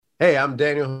Hey, I'm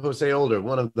Daniel Jose Older,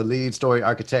 one of the lead story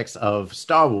architects of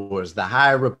Star Wars: The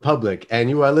High Republic, and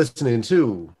you are listening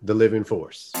to The Living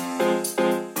Force.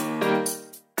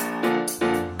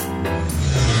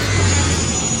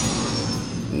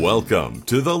 Welcome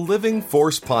to the Living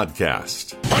Force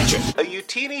Podcast. Punch it! A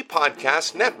Utini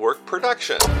Podcast Network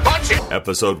production. Punch it!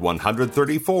 Episode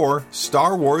 134,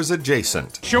 Star Wars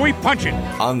Adjacent. Shall we punch it?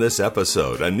 On this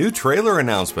episode, a new trailer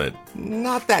announcement.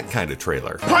 Not that kind of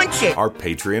trailer. Punch it! Our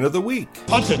Patreon of the Week.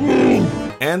 Punch it!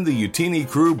 And the Utini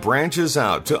crew branches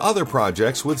out to other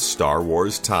projects with Star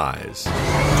Wars ties.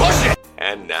 Push it!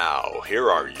 And now,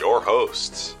 here are your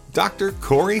hosts, Dr.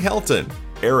 Corey Helton,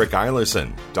 Eric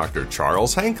Eilerson, Dr.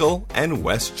 Charles Henkel, and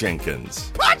Wes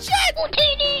Jenkins. Punch it,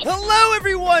 Utini! Hello,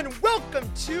 everyone! Welcome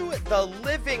to The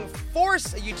Living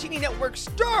Force, a Utini Network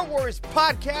Star Wars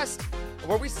podcast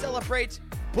where we celebrate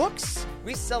books,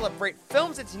 we celebrate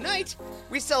films, and tonight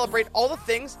we celebrate all the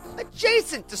things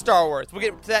adjacent to Star Wars. We'll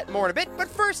get to that more in a bit, but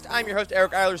first, I'm your host,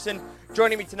 Eric Eilerson.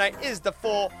 Joining me tonight is the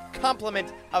full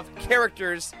complement of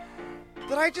characters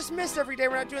that I just miss every day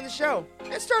we're not doing the show.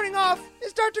 And starting off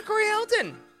is Dr. Corey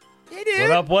Helton. Hey,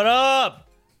 dude. What up?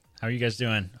 How are you guys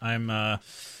doing? I'm,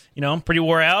 I'm pretty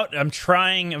wore out. I'm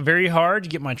trying very hard to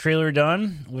get my trailer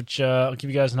done, which I'll give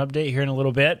you guys an update here in a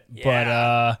little bit.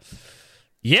 Yeah.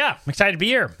 But, I'm excited to be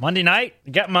here. Monday night,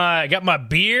 got my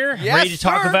beer, Yes, ready to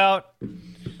talk sir. about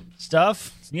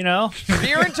stuff,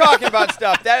 Beer and talking about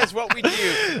stuff. That is what we do.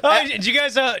 Did you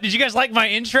guys like my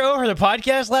intro for the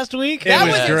podcast last week? That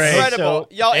It was great. incredible.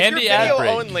 Y'all, Andy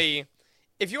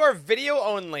if you are video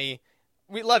only,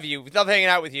 we love you. We love hanging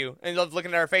out with you and love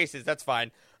looking at our faces. That's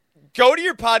fine. Go to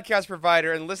your podcast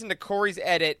provider and listen to Corey's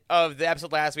edit of the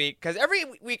episode last week, because every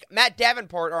week, Matt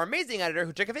Davenport, our amazing editor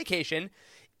who took a vacation,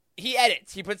 he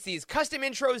edits. He puts these custom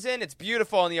intros in. It's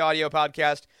beautiful on the audio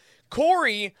podcast.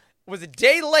 Corey was a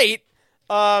day late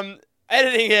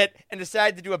editing it and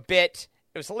decided to do a bit.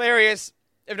 It was hilarious.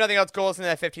 If nothing else, go listen to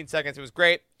that 15 seconds. It was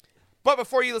great. But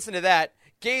before you listen to that,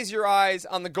 gaze your eyes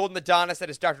on the golden Adonis that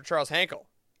is Dr. Charles Henkel.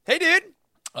 Hey, dude.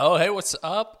 Oh, hey, what's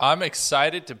up? I'm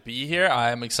excited to be here.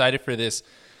 I'm excited for this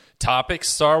topic,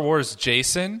 Star Wars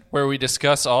Jason, where we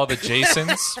discuss all the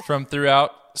Jasons from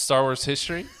throughout Star Wars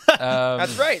history.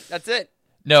 That's right. That's it.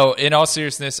 No, in all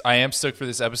seriousness, I am stoked for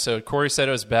this episode. Corey said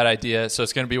it was a bad idea, so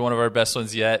it's going to be one of our best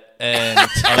ones yet, and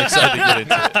I'm excited to get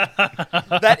into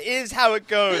it. That is how it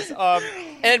goes.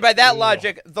 And by that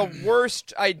logic, the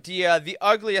worst idea, the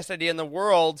ugliest idea in the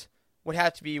world would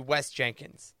have to be Wes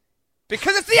Jenkins.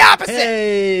 Because it's the opposite.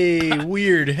 Hey,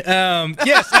 weird.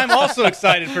 Yes, I'm also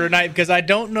excited for tonight because I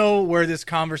don't know where this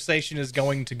conversation is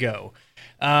going to go.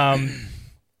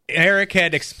 Eric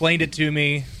had explained it to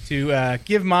me to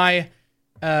give my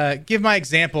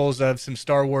examples of some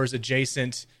Star Wars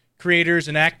adjacent creators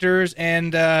and actors,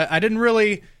 and I didn't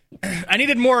really. I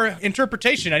needed more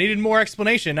interpretation. I needed more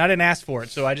explanation. I didn't ask for it,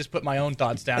 so I just put my own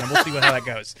thoughts down, and we'll see how that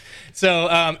goes.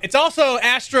 So it's also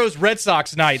Astros Red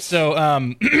Sox night. So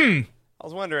I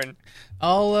was wondering.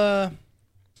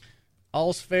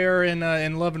 all's fair in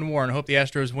love and war, and I hope the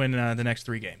Astros win the next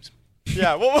 3 games.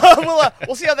 Yeah,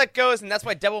 we'll see how that goes, and that's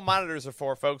why double monitors are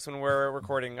for, folks, when we're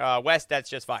recording. West, that's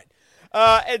just fine.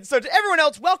 And so to everyone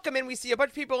else, welcome in. We see a bunch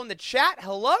of people in the chat.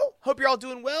 Hello. Hope you're all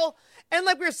doing well. And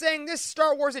like we were saying, this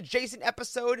Star Wars adjacent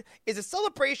episode is a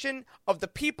celebration of the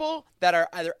people that are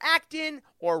either act in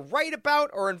or write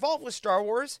about or involved with Star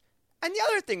Wars and the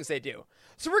other things they do.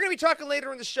 So we're going to be talking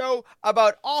later in the show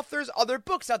about authors, other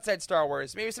books outside Star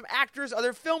Wars, maybe some actors,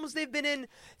 other films they've been in,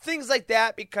 things like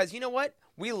that, because you know what?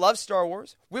 We love Star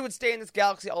Wars. We would stay in this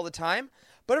galaxy all the time.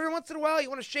 But every once in a while, you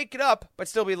want to shake it up, but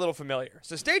still be a little familiar.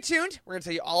 So stay tuned. We're going to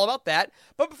tell you all about that.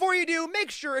 But before you do, make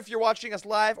sure if you're watching us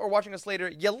live or watching us later,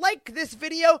 you like this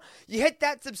video, you hit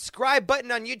that subscribe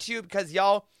button on YouTube, because,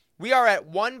 y'all, we are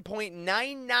at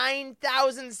 1.99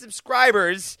 thousand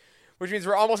subscribers, which means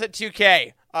we're almost at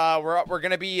 2K. We're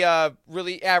going to be a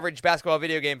really average basketball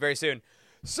video game very soon.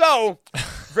 So,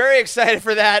 very excited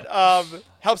for that.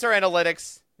 Helps our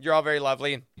analytics. You're all very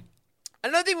lovely.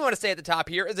 Another thing we want to say at the top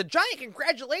here is a giant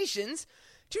congratulations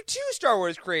to 2 Star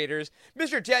Wars creators,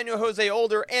 Mr. Daniel Jose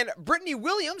Older and Brittany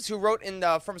Williams, who wrote in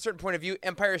From a Certain Point of View,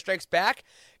 Empire Strikes Back,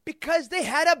 because they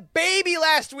had a baby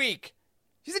last week.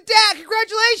 She's a dad.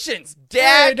 Congratulations,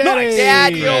 Daniel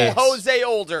Yes. Jose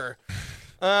Older.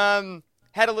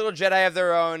 Had a little Jedi of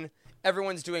their own.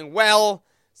 Everyone's doing well.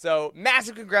 So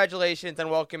massive congratulations on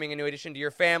welcoming a new addition to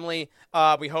your family.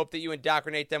 We hope that you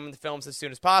indoctrinate them in the films as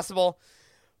soon as possible.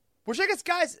 Which I guess,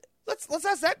 guys, let's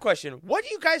ask that question. What do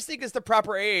you guys think is the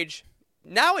proper age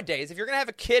nowadays if you're going to have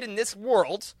a kid in this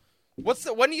world?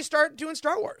 When do you start doing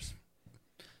Star Wars?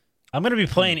 I'm going to be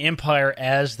playing Empire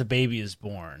as the baby is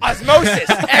born. Osmosis.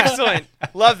 Excellent.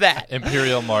 Love that.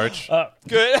 Imperial March.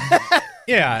 Good.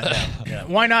 Yeah.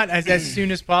 Why not as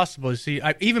soon as possible? See,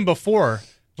 even before,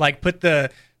 like put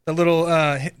the little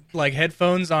like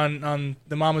headphones on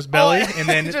the mama's belly, and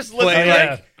then Just play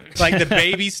listen. like the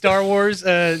baby Star Wars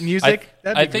music.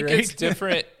 I think great. it's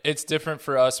different. It's different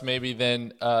for us maybe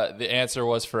than the answer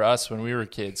was for us when we were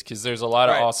kids, because there's a lot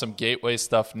of Right. awesome Gateway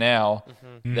stuff now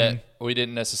that we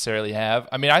didn't necessarily have.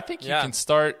 I mean, I think you can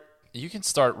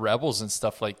start Rebels and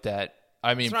stuff like that.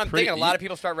 I mean, That's what I'm thinking. A lot of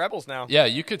people start Rebels now. Yeah,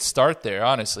 you could start there.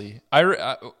 Honestly,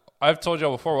 I've told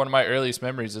y'all before. One of my earliest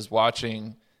memories is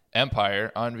watching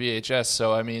Empire on VHS.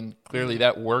 So I mean, clearly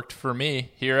that worked for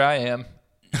me. Here I am.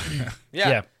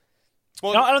 Yeah.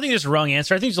 Well, No, I don't think there's a wrong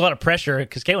answer. I think there's a lot of pressure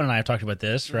because Caitlin and I have talked about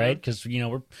this, right? Because,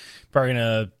 we're probably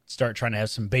going to start trying to have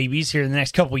some babies here in the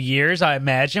next couple of years, I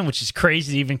imagine, which is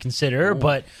crazy to even consider.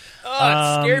 But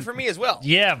it's scary for me as well.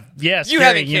 yeah, You scary,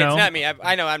 having kids, not me.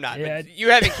 I know I'm not. Yeah. But you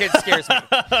having kids scares me.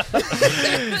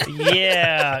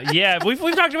 yeah. We've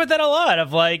talked about that a lot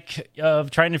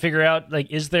of trying to figure out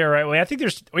is there a right way. I think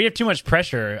we have too much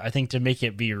pressure. I think to make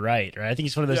it be right. I think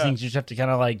it's one of those things you just have to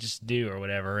kind of just do or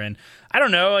whatever. And I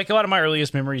don't know. A lot of my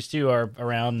earliest memories too are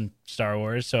around Star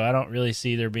Wars, so I don't really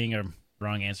see there being a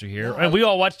wrong answer here. And we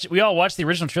all watched the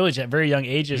original trilogy at very young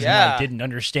ages and didn't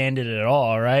understand it at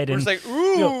all. Right? We're And just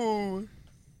ooh.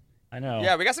 I know.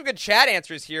 Yeah, we got some good chat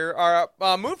answers here. Our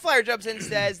Moonflyer jumps in and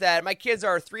says that my kids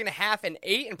are 3.5 and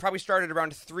 8 and probably started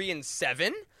around 3 and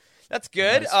 7. That's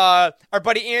good. Nice. Our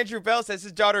buddy Andrew Bell says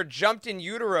his daughter jumped in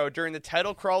utero during the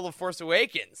title crawl of Force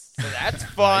Awakens. So that's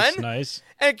fun. Nice.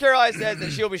 And Caroline says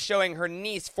that she'll be showing her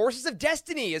niece Forces of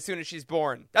Destiny as soon as she's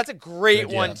born. That's a great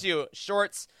one, too.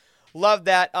 Shorts. Love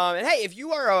that. And hey, if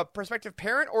you are a prospective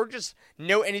parent or just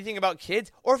know anything about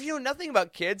kids, or if you know nothing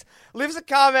about kids, leave us a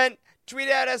comment, tweet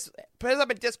at us, put us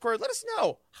up in Discord. Let us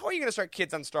know. How are you going to start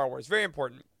kids on Star Wars? Very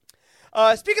important.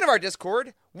 Speaking of our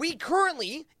Discord, we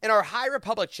currently, in our High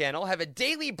Republic channel, have a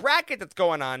daily bracket that's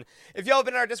going on. If y'all have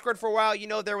been in our Discord for a while, you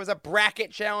know there was a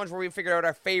bracket challenge where we figured out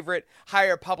our favorite High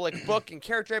Republic book and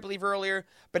character, I believe, earlier.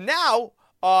 But now,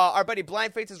 our buddy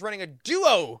Blind Fates is running a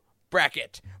duo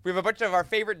bracket. We have a bunch of our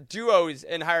favorite duos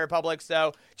in High Republic,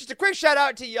 so just a quick shout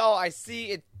out to y'all. I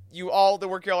see it. The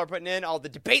work y'all are putting in, all the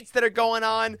debates that are going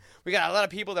on. We got a lot of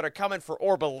people that are coming for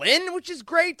Orbelin, which is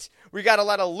great. We got a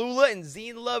lot of Lula and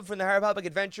Zine love from the High Republic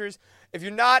Adventures. If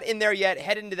you're not in there yet,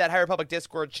 head into that High Republic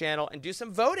Discord channel and do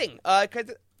some voting,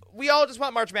 because we all just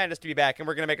want March Madness to be back, and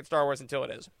we're going to make it Star Wars until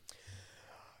it is.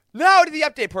 Now to the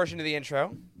update portion of the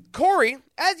intro. Corey,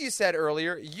 as you said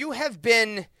earlier, you've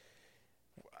been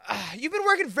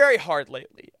working very hard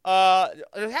lately. There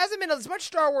hasn't been as much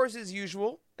Star Wars as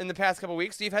usual in the past couple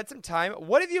weeks, so you've had some time.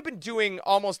 What have you been doing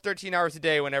almost 13 hours a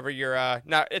day whenever you're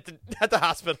not at the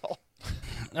hospital?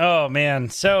 Oh, man.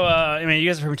 So, you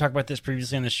guys have heard me talk about this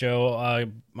previously on the show.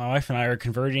 My wife and I are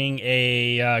converting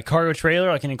a cargo trailer,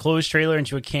 like an enclosed trailer,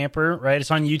 into a camper, right? It's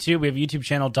on YouTube. We have a YouTube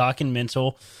channel, Doc and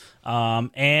Mental.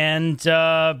 And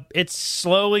it's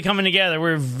slowly coming together.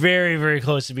 We're very, very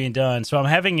close to being done. So I'm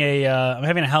having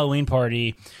a Halloween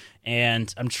party,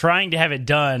 and I'm trying to have it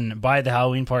done by the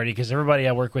Halloween party because everybody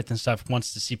I work with and stuff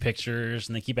wants to see pictures,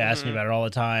 and they keep asking me about it all the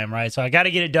time, right? So I got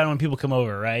to get it done when people come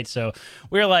over, right? So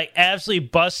we're absolutely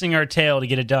busting our tail to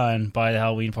get it done by the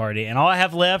Halloween party, and all I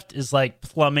have left is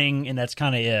plumbing, and that's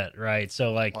kind of it, right?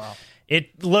 So wow.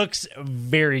 It looks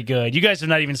very good. You guys have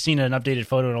not even seen an updated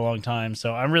photo in a long time,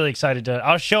 so I'm really excited to.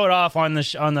 I'll show it off on the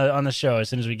show as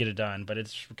soon as we get it done. But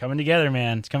it's coming together,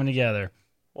 man. It's coming together.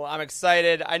 Well, I'm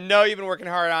excited. I know you've been working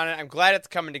hard on it. I'm glad it's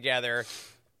coming together.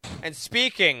 And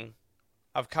speaking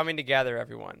of coming together,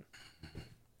 everyone,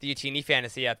 the Utini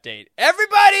Fantasy Update.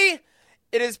 Everybody,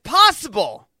 it is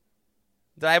possible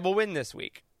that I will win this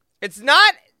week. It's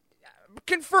not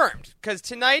confirmed because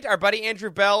tonight our buddy Andrew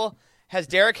Bell has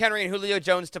Derrick Henry and Julio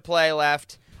Jones to play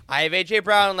left. I have A.J.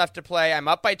 Brown left to play. I'm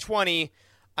up by 20.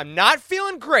 I'm not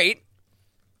feeling great,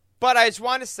 but I just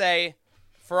want to say,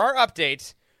 for our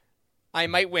update, I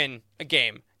might win a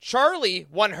game. Charlie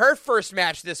won her first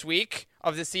match this week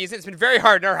of the season. It's been very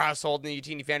hard in our household in the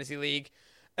Utini Fantasy League.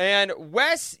 And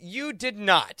Wes, you did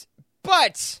not.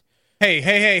 But...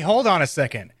 Hey, hold on a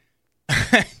second.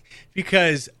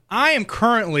 Because I am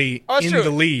currently in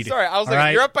the lead. Sorry, I was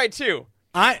like, you're up by 2.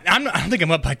 I don't think I'm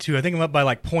up by 2. I think I'm up by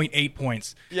 0.8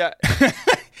 points. Yeah.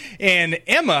 And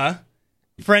Emma,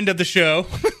 friend of the show,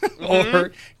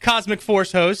 or Cosmic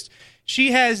Force host,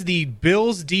 she has the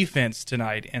Bills defense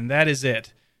tonight, and that is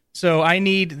it. So I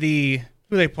need who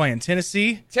are they playing?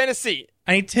 Tennessee? Tennessee.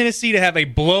 Tennessee to have a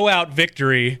blowout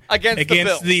victory Against the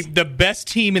Bills. the best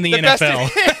team in the best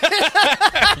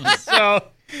NFL. So,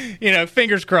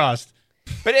 fingers crossed.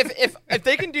 But if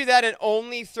they can do that and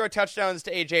only throw touchdowns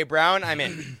to A.J. Brown, I'm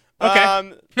in.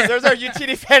 Okay. There's our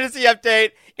UTD fantasy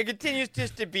update. It continues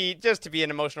just to be an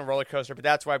emotional roller coaster, but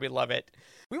that's why we love it.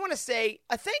 We want to say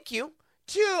a thank you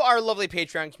to our lovely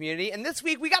Patreon community, and this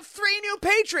week we got 3 new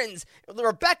patrons: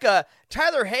 Rebecca,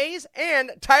 Tyler Hayes,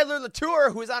 and Tyler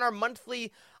Latour, who is on our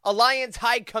monthly Alliance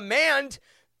High Command,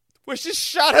 which just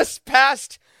shot us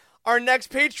past our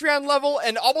next Patreon level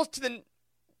and almost to the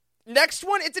next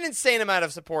one. It's an insane amount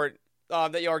of support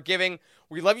that you are giving.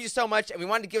 We love you so much, and we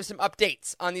wanted to give some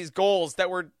updates on these goals that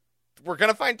we're going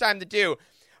to find time to do.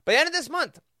 By the end of this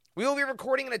month, we will be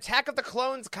recording an Attack of the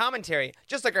Clones commentary.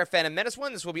 Just like our Phantom Menace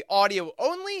one, this will be audio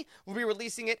only. We'll be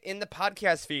releasing it in the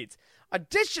podcast feeds.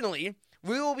 Additionally,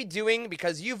 we will be doing,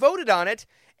 because you voted on it,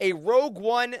 a Rogue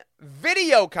One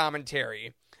video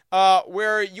commentary,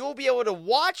 where you'll be able to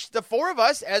watch the 4 of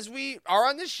us as we are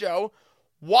on this show,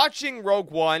 watching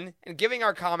Rogue One and giving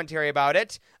our commentary about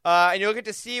it. And you'll get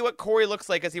to see what Corey looks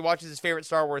like as he watches his favorite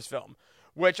Star Wars film,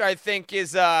 which I think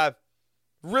is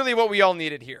really what we all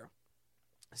needed here.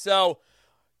 So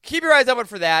keep your eyes open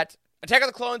for that. Attack of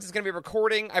the Clones is going to be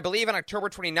recording, I believe, on October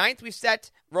 29th. We've set.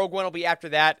 Rogue One will be after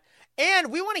that.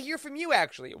 And we want to hear from you,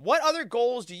 actually. What other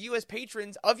goals do you, as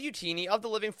patrons of Utini, of the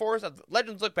Living Force, of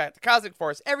Legends Look Back, the Cosmic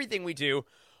Force, everything we do,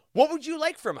 what would you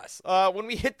like from us when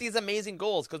we hit these amazing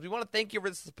goals? Because we want to thank you for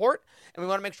the support, and we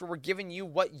want to make sure we're giving you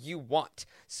what you want.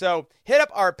 So hit up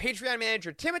our Patreon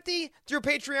manager, Timothy, through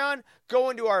Patreon. Go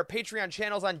into our Patreon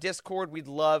channels on Discord. We'd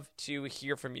love to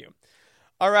hear from you.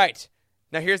 All right.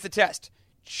 Now here's the test.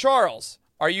 Charles,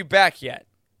 are you back yet?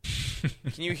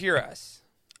 Can you hear us?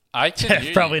 I can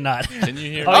hear Probably you. not. Can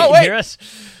you hear Oh, me? you can wait. hear us?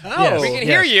 Oh. We can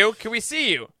hear you. Can we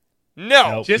see you?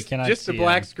 No. Nope, we Just cannot the see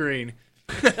black him. screen.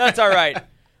 That's all right.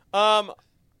 Well,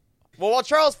 while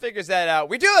Charles figures that out,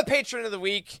 we do have a Patron of the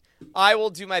Week. I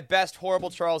will do my best horrible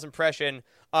Charles impression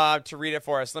to read it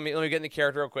for us. Let me get in the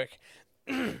character real quick.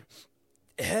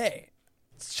 Hey,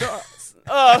 it's Charles.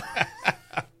 That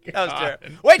was terrible.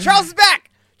 Wait, Charles is back.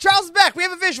 Charles is back. We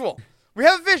have a visual. We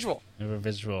have a visual. We have a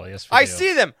visual, yes, we I do.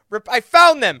 see them. I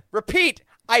found them. Repeat.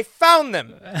 I found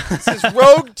them. This is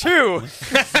Rogue 2.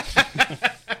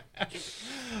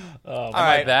 Am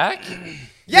I back?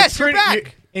 Yes, you're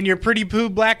back. And your pretty poo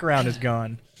background is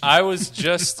gone. I was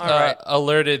just right.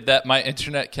 alerted that my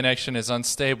internet connection is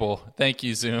unstable. Thank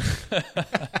you, Zoom. Thank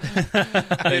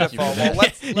you. Beautiful. Well,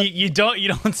 let's You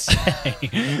don't say.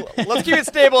 keep it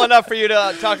stable enough for you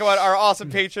to talk about our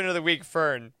awesome Patron of the Week,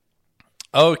 Fern.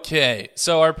 Okay,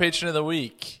 so our patron of the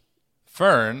week,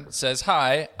 Fern, says,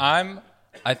 hi,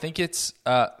 I think it's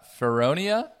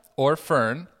Feronia or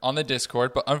Fern on the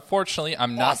Discord, but unfortunately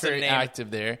I'm not Awesome very name.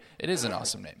 active there. It is an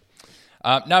awesome name.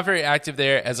 Not very active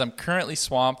there as I'm currently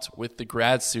swamped with the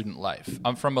grad student life.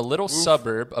 I'm from a little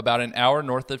suburb about an hour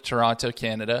north of Toronto,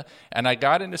 Canada, and I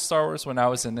got into Star Wars when I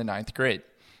was in the 9th grade.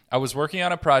 I was working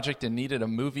on a project and needed a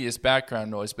movie as background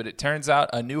noise, but it turns out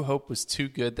A New Hope was too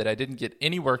good that I didn't get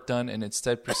any work done and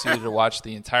instead proceeded to watch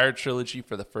the entire trilogy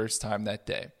for the first time that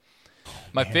day.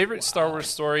 My favorite Star Wars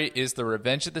story is the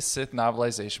Revenge of the Sith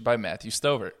novelization by Matthew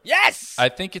Stover. Yes! I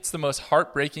think it's the most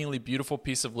heartbreakingly beautiful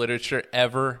piece of literature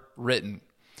ever written.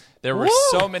 There were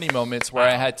so many moments where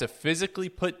I had to physically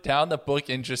put down the book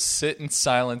and just sit in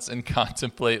silence and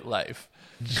contemplate life.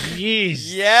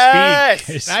 Jeez.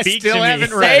 Yes! I Speak still to me. haven't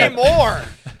Say read it. more.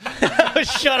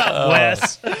 Shut up,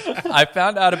 Wes. I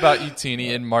found out about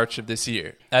Utini in March of this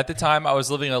year. At the time, I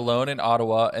was living alone in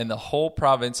Ottawa, and the whole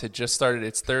province had just started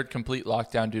its 3rd complete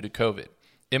lockdown due to COVID.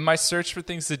 In my search for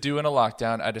things to do in a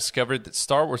lockdown, I discovered that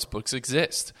Star Wars books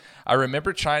exist. I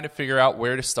remember trying to figure out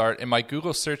where to start, and my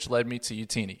Google search led me to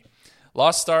Utini.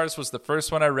 Lost Stars was the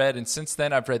first one I read, and since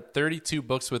then I've read 32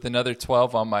 books with another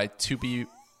 12 on my to be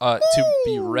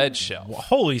read shelf.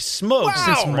 Holy smokes!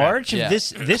 Wow. Since March Yeah. of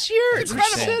this year,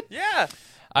 Incredible. Yeah.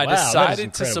 I Wow, that is decided to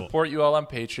incredible. support you all on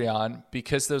Patreon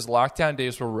because those lockdown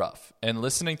days were rough, and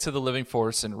listening to The Living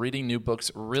Force and reading new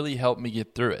books really helped me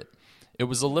get through it. It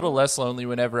was a little less lonely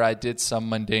whenever I did some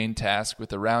mundane task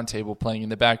with a round table playing in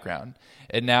the background.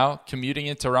 And now, commuting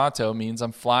in Toronto means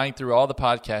I'm flying through all the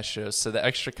podcast shows, so the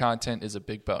extra content is a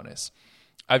big bonus.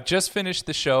 I've just finished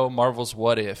the show Marvel's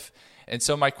What If, and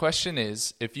so my question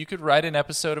is, if you could write an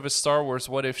episode of a Star Wars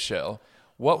What If show,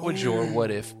 what would your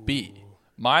What If be?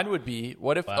 Mine would be,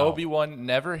 what if Obi-Wan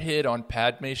never hid on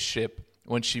Padme's ship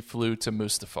when she flew to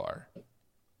Mustafar?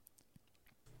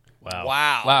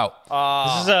 Wow.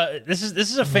 Wow. This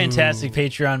is a fantastic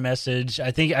Patreon message. I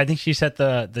think she set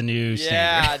the new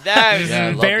Yeah, standard. that This is Yeah, I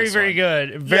is love very this very one.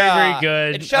 good. Very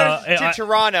good. And shout out to I-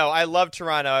 Toronto. I love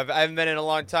Toronto. I haven't been in a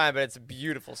long time, but it's a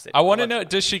beautiful city. I want to Love know,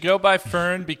 does she go by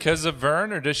Fern because of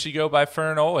Vern, or does she go by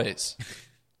Fern always? it.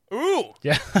 Ooh.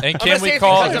 Yeah. And gonna can say we it's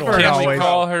call because of Fern can we always.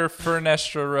 call her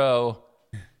Fernestra Rowe?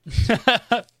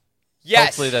 Yes.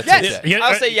 Hopefully that's yes. okay.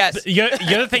 I'll say yes. The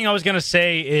other thing I was going to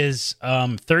say is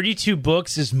 32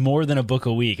 books is more than a book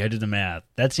a week. I did the math.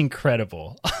 That's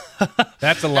incredible.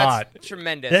 That's a lot. That's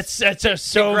tremendous. That's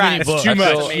so many Congrats. books. too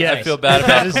much. I feel bad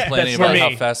about That complaining is about for how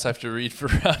me. fast I have to read for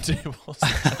roundtables.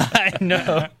 I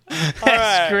know. That's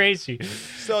right. crazy.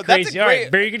 So that's Crazy. a All great,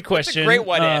 right, very good That's question. a great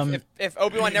what Um, if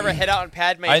Obi-Wan never hit out on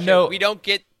Padme, I know- we don't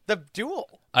get the duel.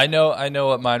 I know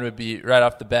what mine would be right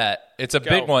off the bat. It's a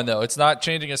big one, though. It's not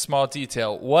changing a small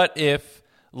detail. What if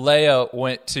Leia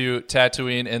went to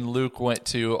Tatooine and Luke went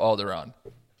to Alderaan?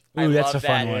 Ooh, that's love a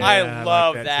fun that. one. I Yeah, I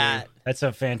love like that. that, too. That's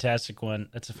a fantastic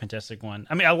one.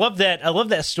 I mean, I love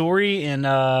that story in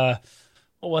what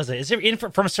was it? Is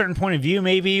it from a certain point of view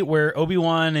maybe where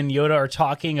Obi-Wan and Yoda are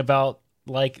talking about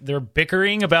like they're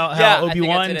bickering about Yeah, I how think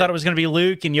Obi-Wan that's thot it. it was going to be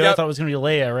Luke and Yoda Yep. thought it was going to be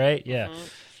Leia, right? Yeah.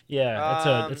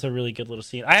 Yeah, that's a really good little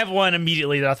scene. I have one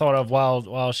immediately that I thought of while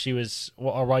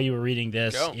you were reading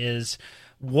this Go. is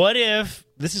what if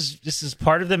this is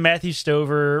part of the Matthew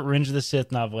Stover Revenge of the Sith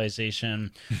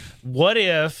novelization. What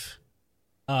if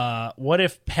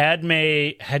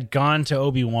Padme had gone to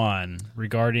Obi-Wan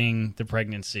regarding the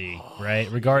pregnancy, right?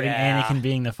 Regarding Yeah. Anakin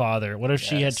being the father. What if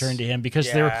she had Yes. turned to him? Because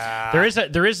Yeah.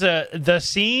 there is the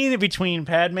scene between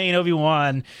Padme and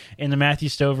Obi-Wan in the Matthew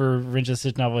Stover Revenge of the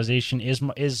Sith novelization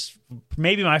is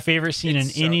maybe my favorite scene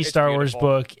It's in any it's Star Wars beautiful.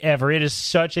 book ever. It is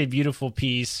such a beautiful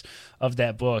piece of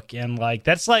that book, and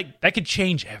that could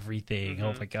change everything. Mm-hmm.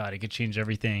 Oh my god, it could change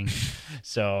everything.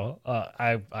 So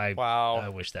Wow. I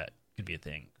wish that could be a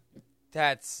thing.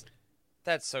 That's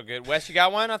so good. Wes, you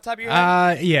got one off the top of your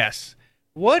head? Yes.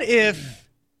 What if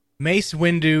Mace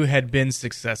Windu had been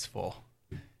successful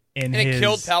in And it his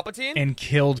killed Palpatine? and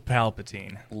killed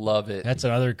Palpatine? Love it. That's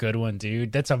another good one,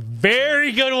 dude. That's a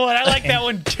very good one. I like that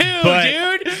one too, But- dude.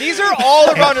 These are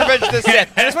all around Revenge of the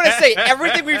Sith. I just want to say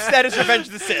everything we've said is Revenge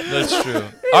of the Sith. That's true.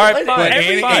 All right, But fine.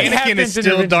 everything fine. Anakin happens is in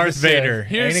still Revenge of Darth the Sith. Vader.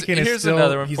 Here's- Anakin is here's still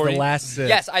another one he's for the you. last Sith.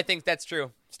 Yes, I think that's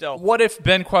true. Still. What if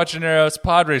Ben Quadranero's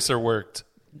pod racer worked?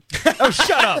 Oh,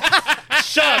 shut up,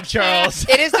 shut up, Charles.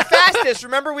 It is the fastest.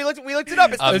 Remember, we looked it up.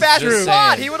 It's the I'm fastest just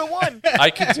slot. saying. He would have won. I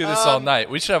could do this all night.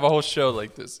 We should have a whole show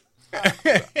like this. That's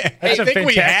I a think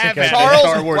we have fantastic had idea. a Charles,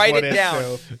 Star Wars write What it If, down.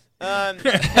 so-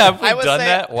 Have we I would done say-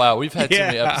 that? Wow, we've had too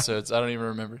many Yeah. episodes. I don't even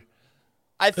remember.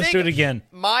 I Let's think do it again.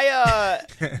 my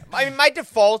my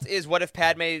default is what if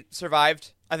Padme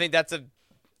survived. I think that's a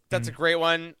great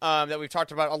one that we've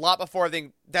talked about a lot before. I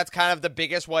think that's kind of the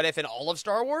biggest what if in all of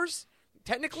Star Wars,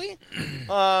 technically.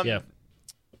 Yeah.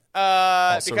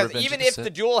 Also Because Revenge even of the if Sith. the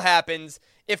duel happens,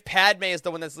 if Padme is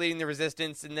the one that's leading the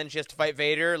resistance and then she has to fight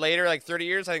Vader later, like 30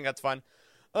 years, I think that's fun.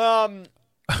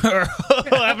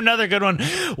 I have another good one.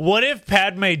 What if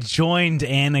Padme joined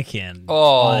Anakin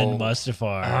Oh. on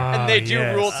Mustafar? And they do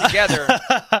yes. rule together.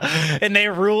 And they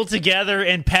rule together,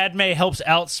 and Padme helps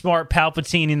outsmart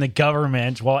Palpatine in the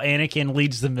government while Anakin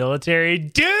leads the military.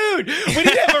 Dude, we need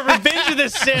to have a Revenge of the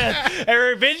Sith, a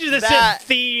Revenge of the That- Sith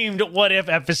themed what if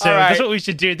episode. All right. That's what we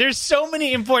should do. There's so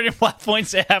many important plot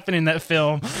points that happen in that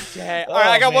film. Okay. All right,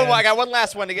 I got one man. more. I got one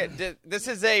last one to get. This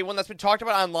is one that's been talked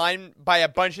about online by a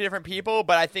bunch of different people,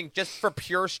 but I think just for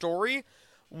pure story,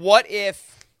 what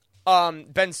if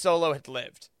Ben Solo had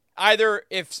lived? Either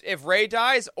if Rey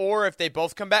dies or if they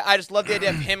both come back. I just love the idea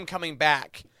of him coming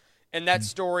back. And that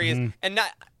story is and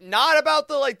not about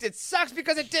the like it sucks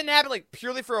because it didn't happen, like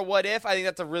purely for a what if. I think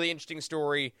that's a really interesting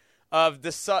story of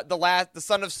the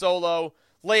son of Solo.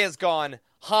 Leia's gone,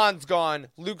 Han's gone,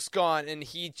 Luke's gone, and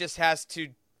he just has to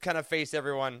kind of face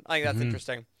everyone. I think that's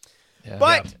interesting. Yeah.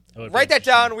 But that would be write that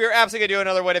down. We're absolutely gonna do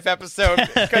another what if episode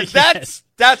because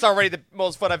that's already the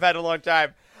most fun I've had in a long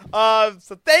time.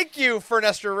 So thank you,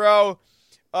 Fernestra Rowe.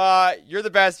 You're the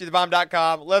best. You're the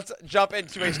bomb.com. Let's jump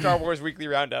into a Star Wars Weekly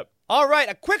Roundup. All right,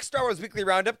 a quick Star Wars Weekly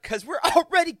Roundup because we're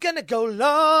already gonna go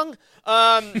long.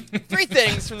 3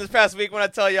 things from this past week I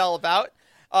want to tell you all about.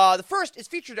 The first is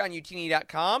featured on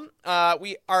utini.com.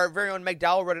 Our very own Meg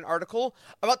Dowell wrote an article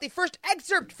about the first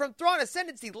excerpt from Thrawn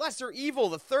Ascendancy, Lesser Evil.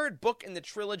 The 3rd book in the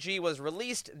trilogy was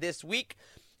released this week.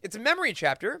 It's a memory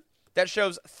chapter that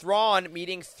shows Thrawn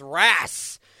meeting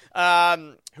Thras,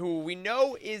 who we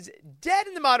know is dead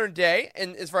in the modern day,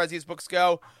 and as far as these books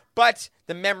go, but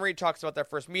the memory talks about their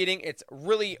first meeting. It's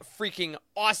really freaking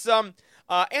awesome.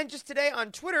 And just today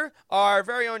on Twitter, our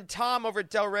very own Tom over at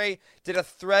Del Rey did a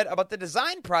thread about the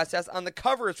design process on the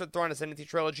covers for the Throne Ascendancy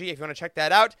trilogy. If you want to check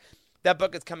that out, that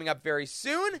book is coming up very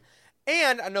soon.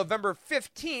 And on November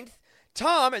 15th,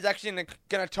 Tom is actually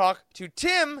going to talk to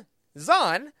Tim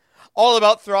Zahn all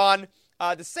about Thrawn.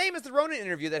 The same as the Ronan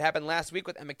interview that happened last week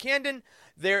with Emma Camden.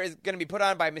 There is going to be put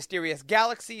on by Mysterious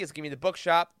Galaxy. It's going to be the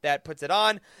bookshop that puts it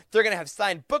on. They're going to have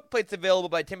signed book plates available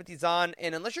by Timothy Zahn.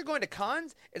 And unless you're going to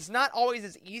cons, it's not always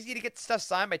as easy to get stuff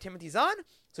signed by Timothy Zahn.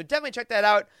 So definitely check that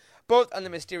out, both on the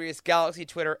Mysterious Galaxy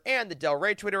Twitter and the Del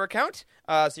Rey Twitter account.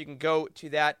 So you can go to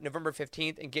that November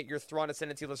 15th and get your Thrawn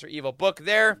Ascendancy Lesser Evil book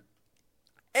there.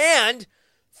 And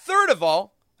third of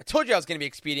all, I told you I was going to be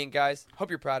expedient, guys. Hope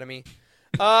you're proud of me.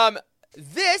 We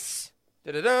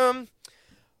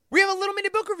have a little mini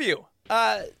book review.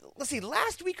 Let's see,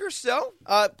 last week or so,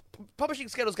 publishing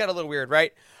schedules got a little weird,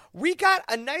 right? We got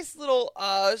a nice little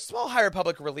small High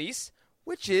Republic release,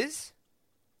 which is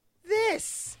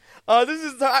this. This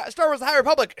is the Star Wars High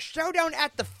Republic Showdown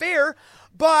at the Fair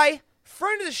by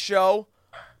friend of the show,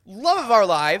 love of our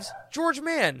lives, George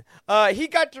Mann. He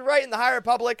got to write in the High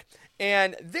Republic,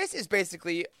 and this is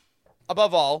basically,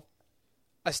 above all,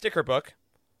 a sticker book.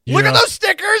 Yeah. Look at those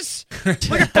stickers!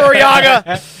 Look at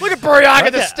Buryaga! Look at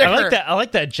Buryaga, the sticker! I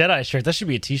like that Jedi shirt. That should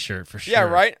be a t-shirt for sure. Yeah,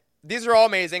 right? These are all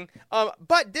amazing.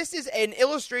 But this is an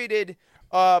illustrated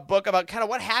book about kind of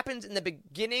what happens in the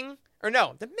beginning, or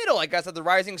no, the middle, I guess, of the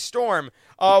Rising Storm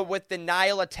with the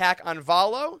Nihil attack on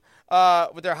Valo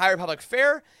with their High Republic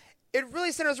fair. It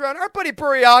really centers around our buddy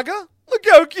Buryaga. Look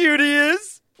how cute he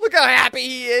is! Look how happy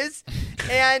he is!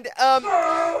 And,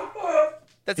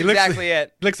 that's exactly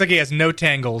it. Looks like he has no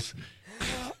tangles.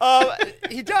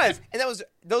 He does. And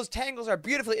those tangles are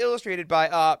beautifully illustrated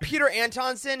by Peter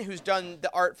Antonsen, who's done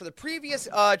the art for the previous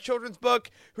children's book,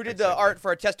 who did the art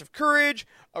for A Test of Courage,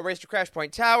 A Race to Crash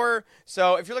Point Tower.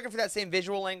 So if you're looking for that same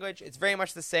visual language, it's very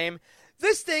much the same.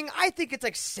 This thing, I think it's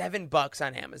like $7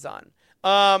 on Amazon.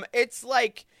 It's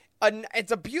like,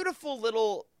 it's a beautiful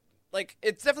little... Like,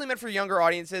 it's definitely meant for younger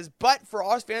audiences, but for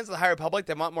us fans of the High Republic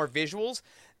that want more visuals,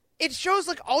 it shows,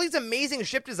 like, all these amazing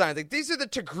ship designs. Like, these are the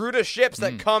Togruta ships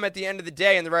that come at the end of the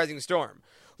day in the Rising Storm.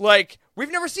 Like, we've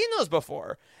never seen those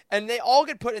before. And they all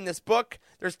get put in this book.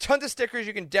 There's tons of stickers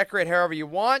you can decorate however you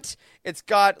want. It's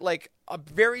got, like, a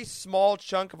very small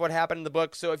chunk of what happened in the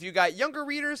book. So if you got younger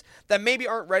readers that maybe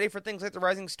aren't ready for things like the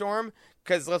Rising Storm,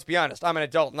 because let's be honest, I'm an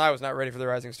adult and I was not ready for the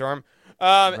Rising Storm.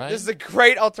 Right. This is a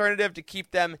great alternative to keep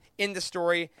them in the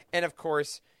story. And, of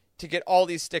course, to get all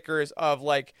these stickers of,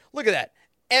 like, look at that.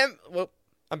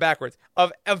 I'm backwards.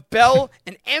 Of Bell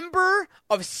and Ember,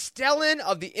 of Stellan,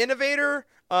 of the Innovator,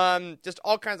 just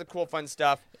all kinds of cool, fun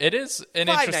stuff. It is an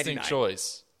interesting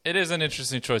choice. It is an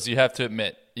interesting choice, you have to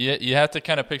admit. You have to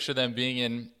kind of picture them being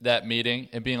in that meeting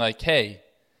and being like, hey,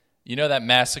 you know that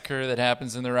massacre that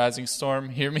happens in the Rising Storm?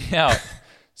 Hear me out.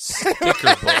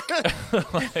 Sticker book.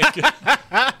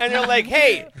 And you're like,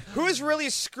 hey, who's really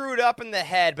screwed up in the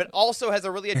head but also has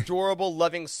a really adorable,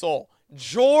 loving soul?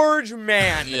 George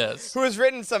Mann, yes, who has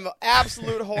written some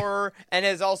absolute horror and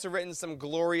has also written some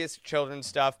glorious children's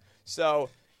stuff. So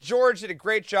George did a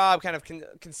great job kind of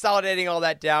consolidating all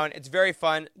that down. It's very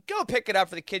fun. Go pick it up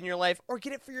for the kid in your life or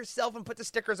get it for yourself and put the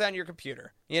stickers on your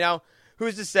computer. You know,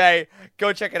 who's to say?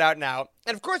 Go check it out now.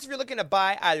 And of course, if you're looking to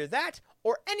buy either that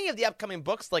or any of the upcoming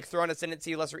books like Thrawn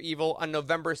Ascendancy, Lesser Evil on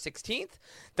November 16th,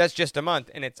 that's just a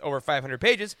month and it's over 500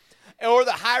 pages, or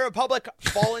the High Republic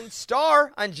Fallen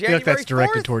Star on January 4th. That's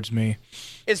directed towards me.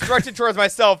 It's directed towards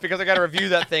myself because I got to review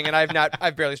that thing and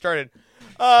I've barely started.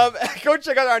 Go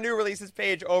check out our new releases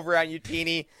page over on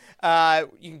Utini.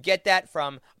 You can get that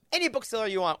from any bookseller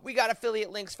you want. We got affiliate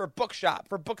links for Bookshop,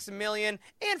 for Books A Million,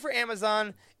 and for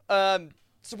Amazon.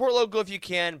 Support local if you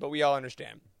can, but we all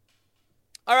understand.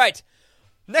 All right.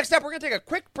 Next up, we're going to take a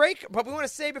quick break, but we want to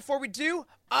say before we do,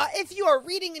 if you are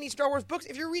reading any Star Wars books,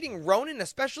 if you're reading Ronin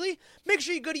especially, make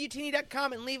sure you go to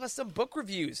utini.com and leave us some book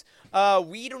reviews.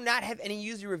 We do not have any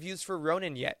user reviews for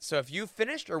Ronin yet, so if you've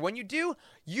finished or when you do,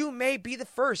 you may be the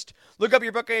first. Look up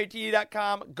your book on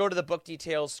utini.com, go to the book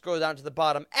details, scroll down to the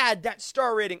bottom, add that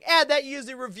star rating, add that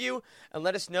user review, and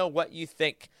let us know what you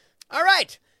think. All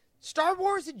right. Star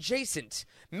Wars Adjacent.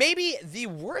 Maybe the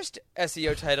worst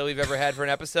SEO title we've ever had for an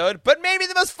episode, but maybe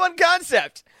the most fun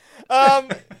concept. So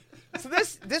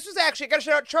this was actually, I got to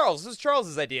shout out Charles. This was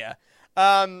Charles' idea.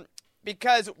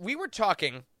 Because we were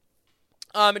talking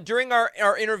during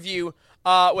our interview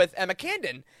with Emma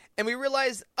Camden, and we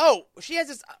realized, she has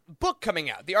this book coming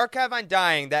out, The Archive on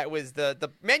Dying, that was the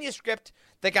manuscript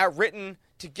that got written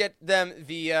to get them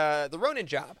the Ronin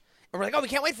job. And we're like, we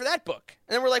can't wait for that book.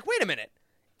 And then we're like, wait a minute.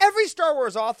 Every Star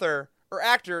Wars author or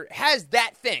actor has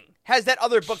that thing, has that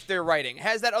other book they're writing,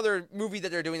 has that other movie that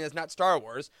they're doing that's not Star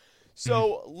Wars.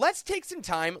 So let's take some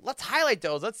time, let's highlight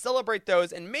those, let's celebrate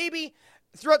those, and maybe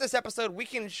throughout this episode we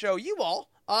can show you all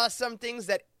some things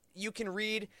that you can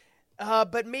read,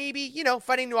 but maybe, you know,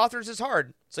 finding new authors is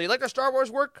hard. So you like our Star Wars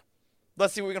work?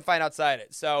 Let's see what we can find outside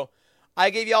it. So I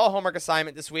gave you all a homework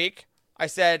assignment this week. I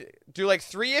said do like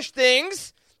 3-ish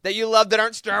things that you love that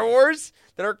aren't Star Wars,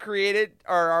 that are created,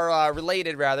 or are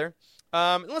related, rather.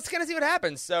 Let's kind of see what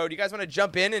happens. So do you guys want to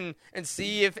jump in and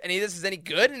see if any of this is any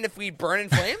good and if we burn in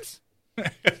flames?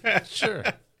 Sure.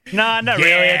 Nah, not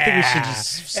really. I think we should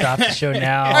just stop the show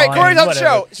now. All right, Corey's on the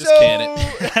show. Just can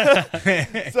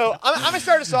it. So I'm going to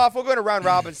start us off. We'll go to round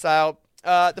robin style.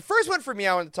 The first one for me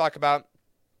I want to talk about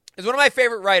is one of my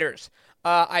favorite writers.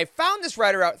 I found this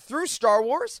writer out through Star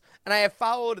Wars, and I have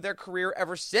followed their career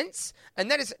ever since.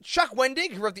 And that is Chuck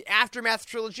Wendig, who wrote the Aftermath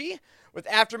trilogy with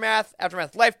Aftermath,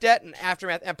 Aftermath Life Debt, and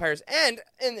Aftermath Empire's End.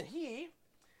 And he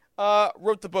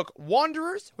wrote the book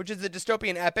Wanderers, which is a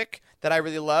dystopian epic that I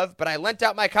really love, but I lent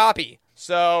out my copy,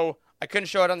 so I couldn't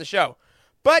show it on the show.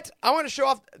 But I want to show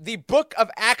off the Book of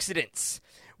Accidents,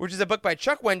 which is a book by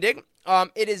Chuck Wendig.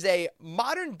 It is a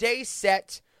modern-day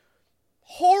set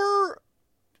horror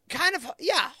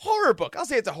book. I'll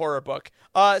say it's a horror book.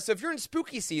 So if you're in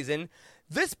spooky season,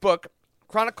 this book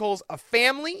chronicles a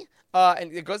family,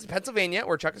 and it goes to Pennsylvania,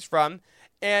 where Chuck is from,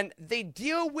 and they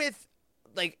deal with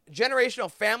like generational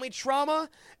family trauma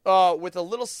with a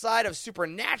little side of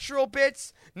supernatural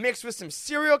bits mixed with some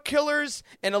serial killers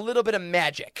and a little bit of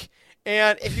magic.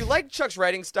 And if you like Chuck's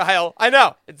writing style, I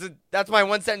know that's my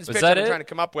one sentence pitch I'm trying to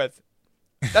come up with.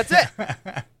 That's it.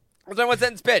 That's my one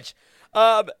sentence pitch.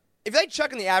 If you like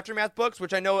Chuck in the Aftermath books,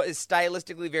 which I know is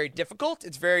stylistically very difficult,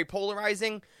 it's very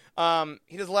polarizing.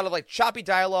 He does a lot of like choppy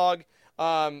dialogue.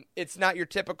 It's not your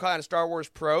typical kind of Star Wars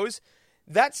prose.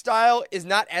 That style is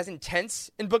not as intense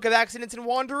in Book of Accidents and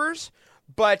Wanderers,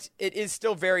 but it is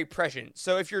still very prescient.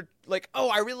 So if you're like, oh,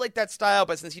 I really like that style,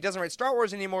 but since he doesn't write Star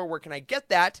Wars anymore, where can I get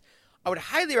that? I would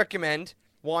highly recommend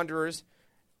Wanderers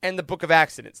and the Book of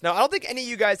Accidents. Now, I don't think any of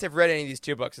you guys have read any of these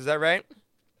two books. Is that right?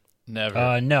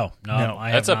 Never. No.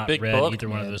 I That's have a not big read book, either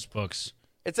one of man. those books.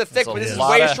 It's a thick one. This is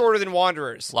lot way of- shorter than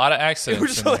Wanderers, A lot of accidents.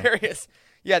 which is in there. hilarious.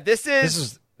 Yeah, this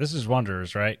is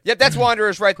Wanderers, right? Yep, that's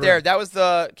Wanderers right there. That was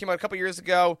came out a couple years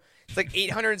ago. It's like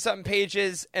 800 and something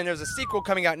pages, and there's a sequel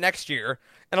coming out next year.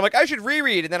 And I'm like, I should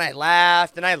reread, and then I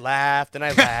laughed, and I laughed, and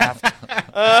I laughed.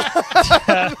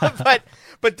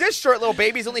 But this short little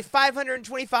baby is only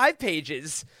 525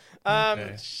 pages.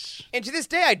 And to this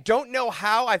day, I don't know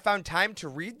how I found time to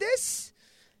read this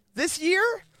year.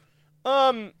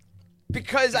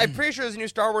 Because I'm pretty sure there's a new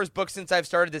Star Wars book since I've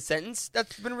started this sentence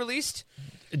that's been released.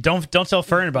 Don't tell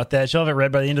Fern about that. She'll have it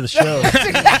read by the end of the show. That's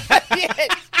exactly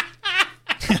it.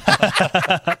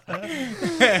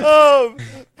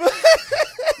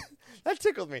 That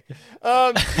tickled me.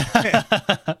 But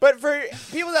for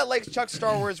people that like Chuck's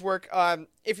Star Wars work,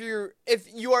 if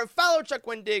you are follow Chuck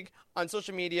Wendig on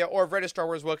social media or have read a Star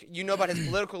Wars book, you know about his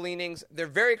political leanings. They're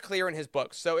very clear in his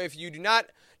books. So if you do not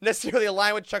necessarily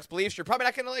align with Chuck's beliefs, you're probably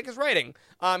not going to like his writing.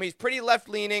 He's pretty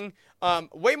left-leaning,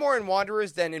 way more in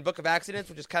Wanderers than in Book of Accidents,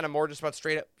 which is kind of more just about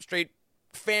straight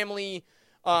family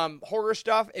horror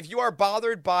stuff. If you are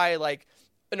bothered by like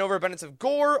an overabundance of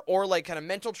gore or like kind of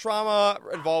mental trauma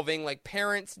involving like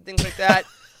parents and things like that,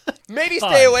 maybe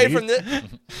stay away from this.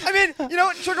 I mean, you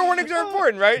know, trigger warnings are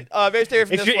important, right? Maybe stay away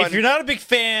from this one. If you're not a big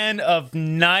fan of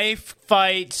knife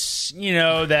fights, you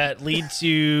know, that lead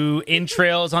to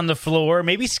entrails on the floor,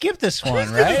 maybe skip this one,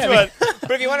 right?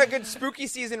 But if you want a good spooky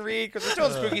season read, because we're still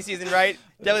in spooky season, right?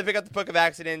 Definitely pick up the Book of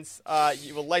Accidents.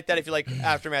 You will like that if you like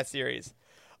Aftermath series.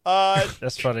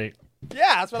 That's funny.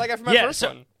 Yeah, that's what I got for my first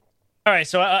one. All right,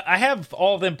 so I have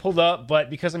all of them pulled up,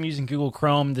 but because I'm using Google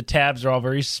Chrome, the tabs are all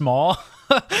very small.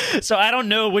 So I don't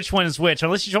know which one is which.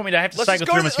 Unless you told me that I have to cycle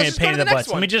through them, it's going to be a pain in the butt.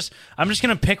 So I'm just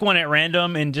going to pick one at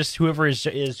random, and just whoever is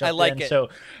I like it. So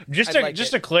just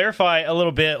to clarify a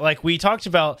little bit, like we talked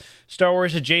about Star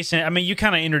Wars adjacent. I mean, you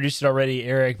kind of introduced it already,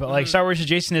 Eric, but like Star Wars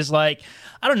adjacent is like,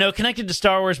 I don't know, connected to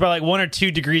Star Wars by like 1 or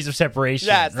 2 degrees of separation.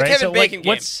 Yeah, it's the right? Kevin Bacon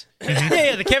game.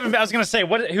 Yeah, the Kevin. I was going to say,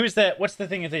 who's that? What's the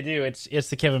thing that they do? It's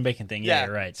the Kevin Bacon thing. Yeah,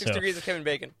 right. 6 degrees of Kevin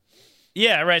Bacon.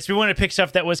 Yeah, right. So we wanted to pick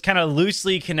stuff that was kind of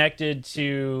loosely connected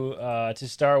to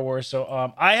Star Wars.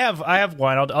 So I have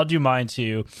one. I'll do mine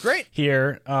too. Great.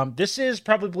 Here, this is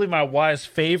probably my wife's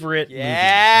favorite movie.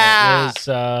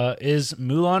 Is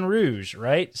Moulin Rouge,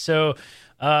 right? So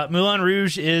Moulin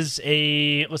Rouge is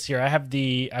a. Let's see here.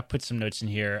 I put some notes in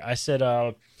here. I said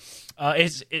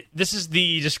This is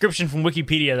the description from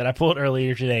Wikipedia that I pulled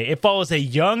earlier today. It follows a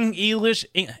young English.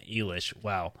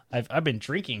 Wow, I've been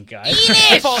drinking, guys.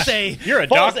 It follows You're a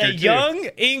follows doctor, a too. young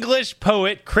English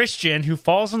poet Christian who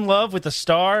falls in love with the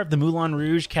star of the Moulin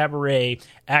Rouge cabaret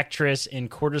actress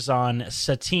and courtesan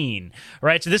Satine.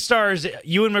 Right, so this stars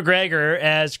Ewan McGregor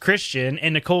as Christian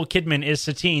and Nicole Kidman is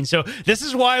Satine. So this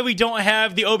is why we don't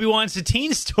have the Obi-Wan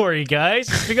Satine story, guys.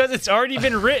 It's because it's already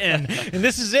been written, and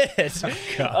this is it.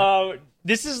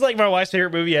 This is like my wife's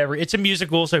favorite movie ever. It's a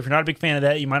musical, so if you're not a big fan of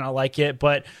that, you might not like it.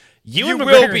 But Ewan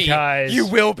McGregor, guys, You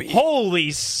will be.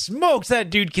 Holy smokes, that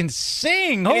dude can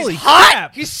sing. And Holy he's hot.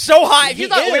 crap. He's so hot. If He you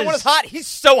thought is. Obi-Wan was hot, he's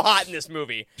so hot in this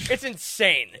movie. It's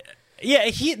insane.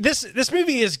 Yeah, this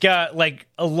movie has got like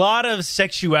a lot of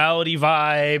sexuality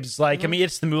vibes. Like, I mean,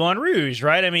 it's the Moulin Rouge,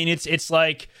 right? I mean, it's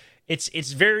like it's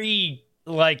very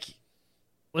like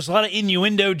there's a lot of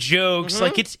innuendo jokes.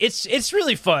 Like it's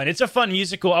really fun. It's a fun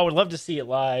musical. I would love to see it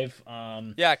live.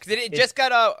 Yeah, because it just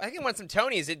got I think it won some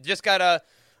Tonys. It just got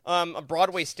a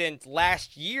Broadway stint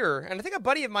last year, and I think a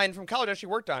buddy of mine from college actually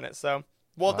worked on it. So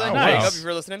well done, Nice. Jacob, if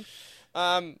you're listening.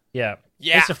 Yeah,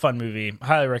 Yeah. it's a fun movie.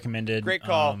 Highly recommended. Great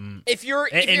call. If you're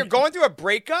and- you're going through a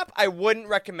breakup, I wouldn't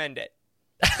recommend it.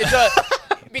 It's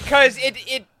because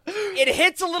it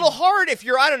hits a little hard if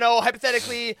you're, I don't know,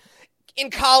 hypothetically in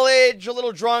college, a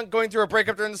little drunk, going through a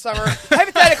breakup during the summer.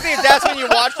 Hypothetically, if that's when you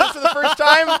watch this for the first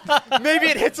time, maybe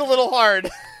it hits a little hard.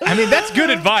 I mean, that's good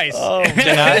advice.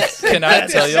 Can I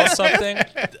tell y'all something?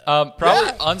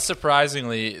 Probably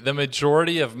unsurprisingly, the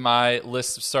majority of my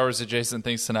list of Star Wars adjacent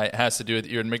things tonight has to do with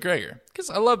Ewan McGregor, because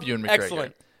I love Ewan McGregor.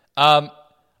 Excellent.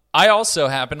 I also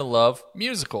happen to love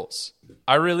musicals.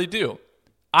 I really do.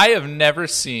 I have never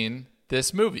seen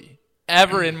this movie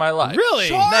ever in my life. Really?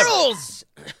 Charles!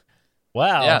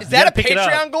 Wow. Yeah. Is that a You gotta pick it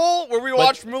up. Patreon goal where we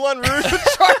watch Moulin Rouge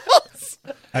with Charles?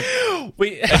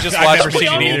 We, I just I've watched never seen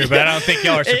it musicals. either, but I don't think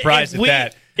y'all are surprised at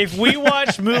that. If we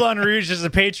watch Moulin Rouge as a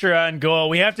Patreon goal,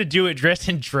 we have to do it dressed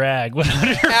in drag.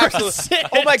 100%. Absolutely.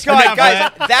 Oh my God,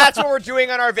 guys, that's what we're doing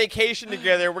on our vacation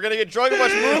together. We're going to get drunk and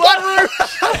watch Moulin Rouge.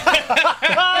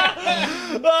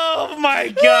 Oh my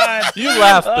God. You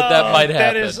laugh, but that might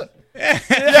That happen. is. Yeah,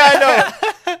 I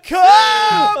know.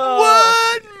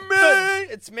 Come with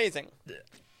me. It's amazing.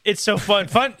 It's so fun.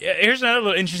 Here's another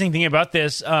little interesting thing about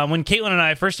this. When Caitlin and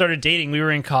I first started dating, we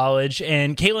were in college,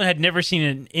 and Caitlin had never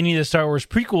seen any of the Star Wars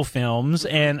prequel films.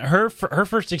 And her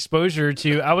first exposure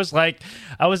to,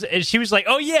 she was like,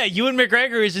 "Oh yeah, Ewan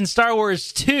McGregor is in Star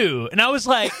Wars 2," and I was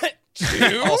like,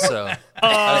 Also, as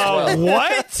well.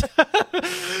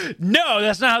 "What? No,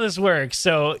 that's not how this works."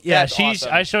 So yeah, That's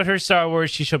awesome. I showed her Star Wars.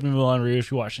 She showed me Moulin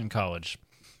Rouge. We watched it in college.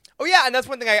 Oh, yeah, and that's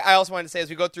one thing I also wanted to say as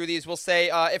we go through these. We'll say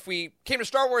if we came to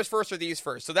Star Wars first or these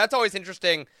first. So that's always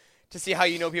interesting to see how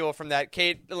you know people from that.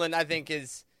 Caitlin, I think,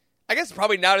 is, I guess,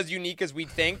 probably not as unique as we'd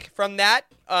think from that.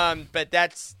 But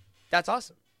that's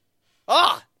awesome.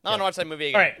 I want to watch that movie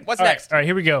again. All right. What's all right, next? All right,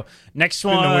 here we go. Next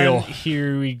one. the wheel.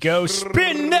 Here we go.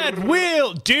 Spin that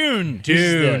wheel. Dune.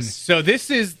 Dune. Who's this? So this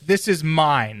is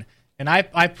mine, and I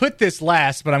put this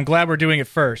last, but I'm glad we're doing it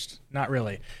first. Not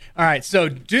really. All right. So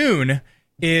Dune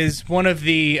is one of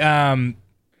the, I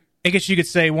guess you could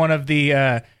say one of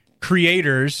the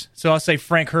creators. So I'll say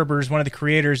Frank Herbert is one of the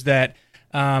creators that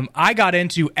I got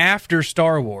into after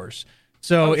Star Wars.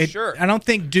 So sure. I don't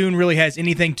think Dune really has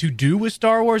anything to do with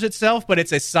Star Wars itself, but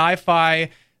it's a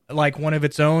sci-fi, like one of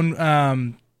its own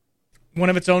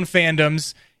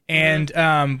fandoms. And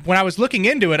when I was looking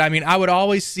into it, I mean, I would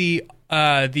always see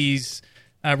these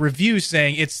reviews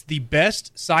saying it's the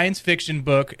best science fiction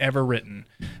book ever written.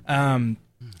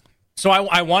 So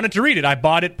I wanted to read it. I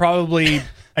bought it probably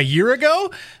a year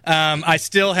ago. I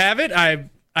still have it. I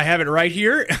have it right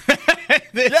here.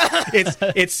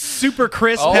 It's super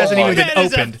crisp. Oh, hasn't even been that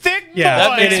is a opened. thick Yeah,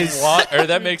 boy. That it makes is.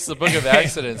 that makes the Book of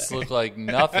Accidents look like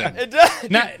nothing. It does.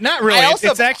 Not really. I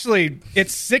also- It's actually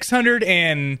 600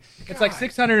 and it's like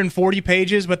 640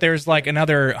 pages, but there's like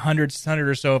another 100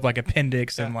 or so of like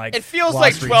appendix and like It feels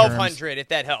like glossary 1,200 if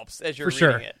that helps as you're For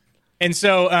reading sure. it. And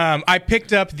so I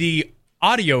picked up the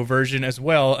audio version as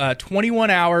well, 21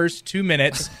 hours, 2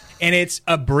 minutes, and it's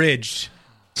abridged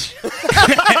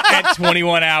at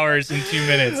 21 hours and 2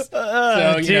 minutes.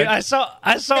 So, you Dude, know, I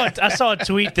saw a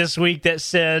tweet this week that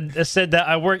said that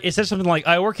I work. It said something like,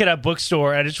 "I work at a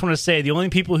bookstore. I just want to say the only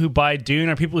people who buy Dune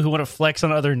are people who want to flex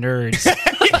on other nerds."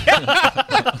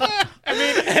 I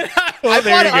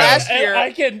bought it last year.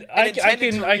 I can.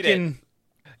 intended to read it.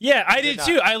 Yeah, I did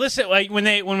too. I listened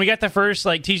when we got the first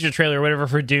teaser trailer or whatever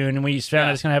for Dune, and we found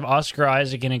out it's gonna have Oscar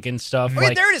Isaac in it and stuff.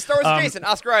 Wait, there it is. Star Wars adjacent.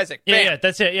 Oscar Isaac. Bam. Yeah,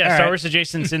 that's it. Yeah, Star Wars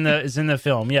adjacent is in the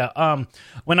film. Yeah.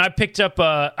 When I picked up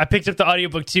the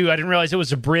audiobook too, I didn't realize it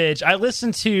was a bridge. I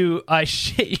listened to, I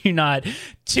shit you not,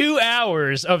 2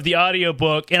 hours of the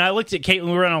audiobook, and I looked at Caitlin.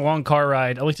 We were on a long car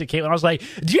ride. I looked at Caitlin. I was like,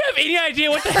 "Do you have any idea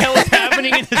what the hell is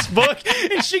happening in this book?"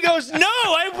 And she goes, "No,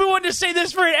 I've been wanting to say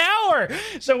this for an hour."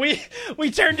 So we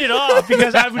turned it off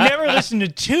because I've never listened to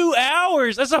 2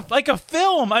 hours. That's like a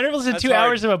film. I never listened to 2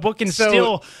 hours of a book and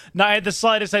still not had the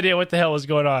slightest idea what the hell was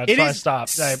going on. So I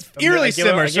stopped. Eerily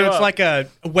similar. So it's like a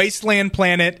wasteland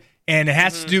planet, and it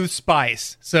has to do with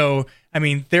spice. So, I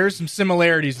mean, there's some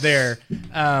similarities there.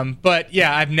 But,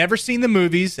 yeah, I've never seen the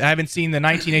movies. I haven't seen the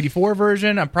 1984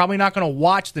 version. I'm probably not going to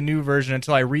watch the new version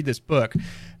until I read this book.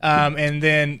 And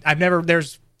then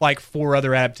there's like 4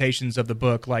 other adaptations of the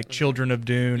book, like Children of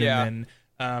Dune and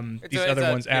then these other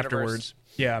ones afterwards.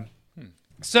 Yeah.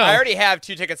 So I already have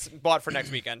 2 tickets bought for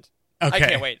next weekend. Okay. I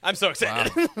can't wait. I'm so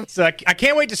excited. Wow. So I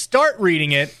can't wait to start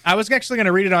reading it. I was actually going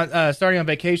to read it on starting on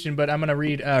vacation, but I'm going to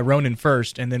read Ronin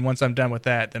first, and then once I'm done with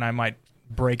that, then I might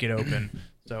break it open.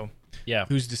 So yeah,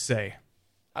 who's to say?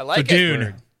 I like it.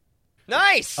 Dune.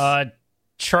 Nice.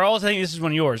 Charles, I think this is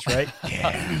one of yours, right?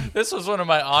 This was one of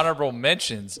my honorable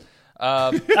mentions.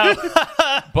 But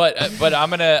I'm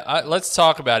gonna let's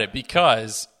talk about it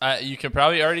because you can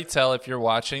probably already tell if you're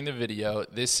watching the video.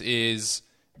 This is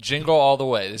Jingle All the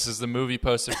Way. This is the movie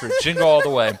poster for Jingle All the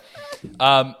Way.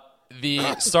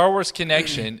 The Star Wars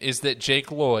connection is that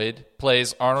Jake Lloyd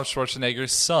plays Arnold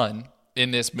Schwarzenegger's son in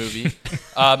this movie.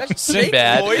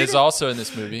 Sinbad is also in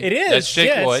this movie. It is. That's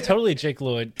Jake Lloyd. It's totally Jake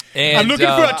Lloyd. And, I'm looking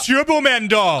for a Turbo Man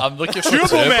doll. I'm looking for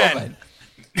Turbo Man.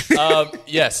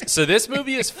 Yes, so this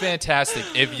movie is fantastic.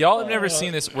 If y'all have never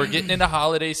seen this, we're getting into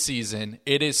holiday season.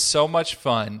 It is so much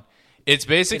fun. It's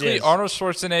basically Arnold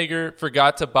Schwarzenegger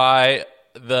forgot to buy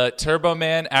the Turbo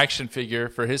Man action figure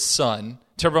for his son.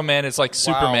 Turbo Man is like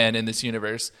Superman in this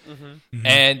universe. Mm-hmm.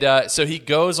 And so he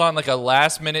goes on like a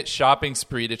last-minute shopping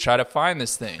spree to try to find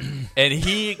this thing. And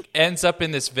he ends up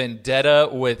in this vendetta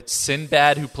with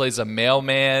Sinbad, who plays a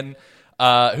mailman,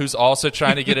 who's also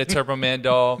trying to get a Turbo Man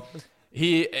doll.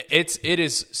 It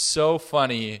is so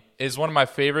funny. It's one of my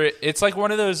favorite. It's like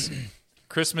one of those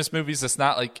Christmas movies that's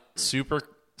not like super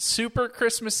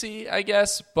Christmassy, I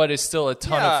guess, but it's still a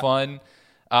ton of fun.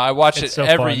 I watch it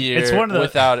every year. It's one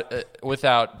of the,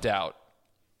 without doubt.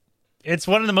 It's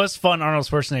one of the most fun Arnold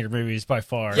Schwarzenegger movies by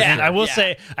far. Yeah, and I will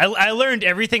say, I learned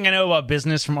everything I know about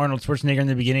business from Arnold Schwarzenegger in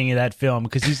the beginning of that film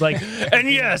because he's like,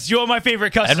 and yes, you're my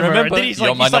favorite customer. And remember, then he's you're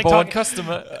like, my number one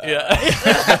customer. Yeah.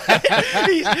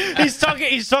 he's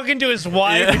talking to his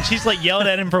wife, and she's like yelling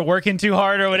at him for working too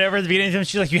hard or whatever at the beginning of the film.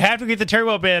 She's like, you have to get the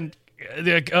Turbo Man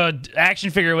action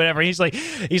figure or whatever. He's like,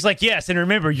 yes, and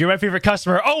remember, you're my favorite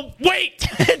customer. Oh, wait!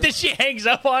 Then she hangs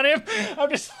up on him. I'm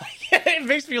just like, it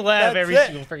makes me laugh every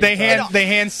single freaking time. They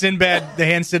hand Sinbad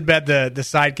the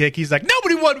sidekick. He's like,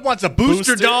 nobody wants a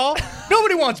booster doll.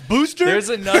 Nobody wants Booster. There's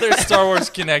another Star Wars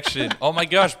connection. Oh my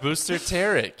gosh, Booster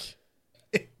Tarek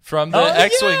from the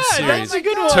X-Wing series. That's a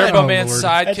good one. Turbo Man's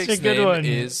That's a sidekick's good name one.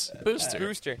 is Booster.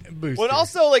 Booster. Booster. Well, and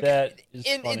also, like, That is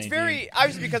it's funny, very dude.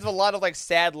 obviously because of a lot of like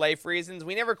sad life reasons.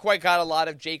 We never quite got a lot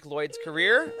of Jake Lloyd's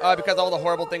career because of all the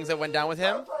horrible things that went down with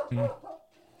him.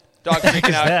 Dog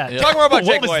freaking out. that? Talk more about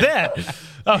Jake what was Lloyd. that?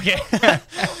 Okay.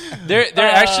 There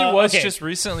actually was okay. just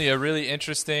recently a really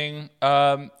interesting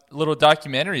little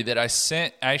documentary that I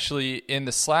sent actually in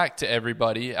the Slack to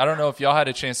everybody. I don't know if y'all had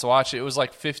a chance to watch it. It was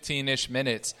like 15-ish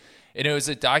minutes. And it was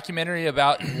a documentary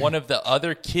about one of the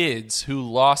other kids who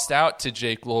lost out to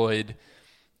Jake Lloyd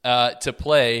to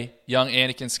play young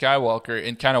Anakin Skywalker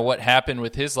and kind of what happened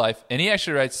with his life. And he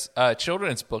actually writes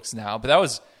children's books now. But that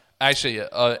was actually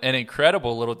an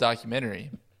incredible little documentary.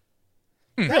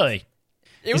 Really?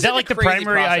 It Is was that like a the crazy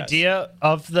primary process. idea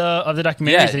of the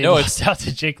documentary? Yeah, that he no, lost out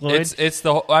to Jake Lloyd. It's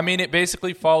the. I mean, it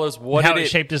basically follows what How did it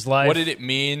shaped his life. What did it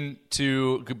mean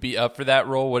to be up for that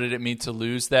role? What did it mean to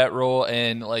lose that role?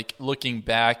 And like looking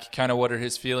back, kind of what are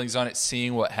his feelings on it?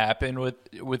 Seeing what happened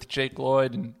with Jake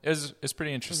Lloyd, and it's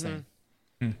pretty interesting.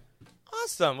 Mm-hmm.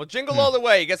 Awesome. Well, jingle all the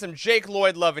way. You get some Jake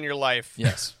Lloyd love in your life.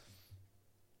 Yes.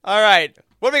 All right.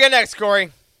 What do we got next,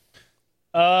 Corey?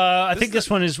 I think this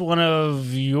one is one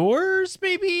of yours,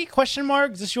 maybe? Question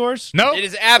mark? Is this yours? No, It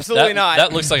is absolutely not.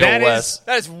 That looks like That a is- Wes.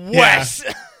 That is Wes.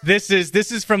 This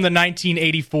is from the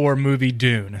 1984 movie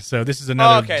Dune. So this is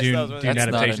another Okay, so Dune, that was- Dune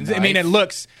That's not a adaptation. I mean, it knife.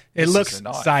 looks This is a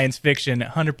knife. science fiction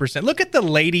 100%. Look at the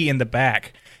lady in the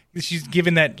back. She's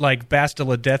giving that like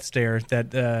Bastila death stare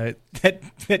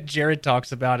that Jared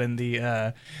talks about in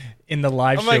the in the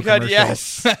live Oh show my god, commercial.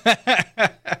 yes.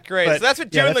 Great. But, So that's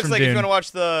what yeah, Dune that's looks from like if you Dune. want to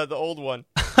watch the old one.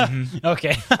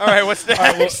 Okay. All right, what's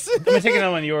next? I'm gonna take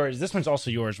another one of yours. This one's also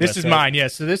yours. This Wes, is right? mine,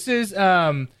 yes. So this is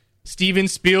Steven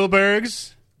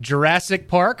Spielberg's Jurassic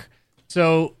Park.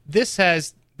 So this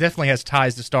definitely has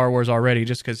ties to Star Wars already,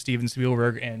 just because Steven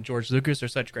Spielberg and George Lucas are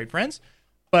such great friends.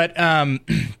 But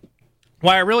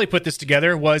why I really put this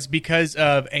together was because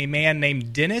of a man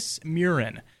named Dennis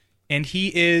Muren, and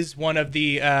he is one of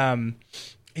the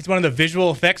he's one of the visual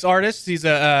effects artists.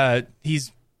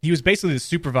 He was basically the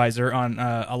supervisor on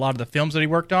a lot of the films that he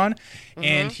worked on,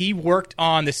 and he worked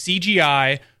on the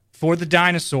CGI for the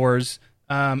dinosaurs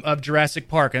of Jurassic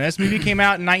Park. And this movie came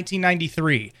out in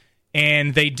 1993,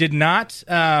 and they did not.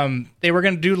 They were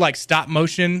going to do like stop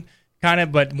motion kind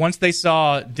of, but once they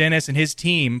saw Dennis and his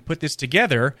team put this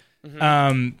together,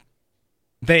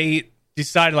 they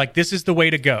decided like this is the way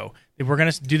to go. We're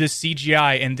going to do this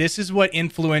CGI, and this is what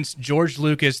influenced George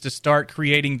Lucas to start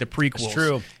creating the prequels. It's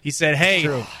true. He said, hey,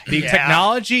 the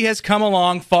technology has come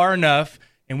along far enough,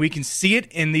 and we can see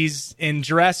it in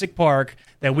Jurassic Park,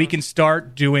 that we can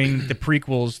start doing the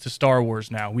prequels to Star Wars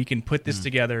now. We can put this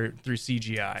together through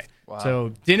CGI. Wow.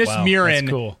 So Dennis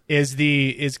Muren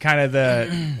is kind of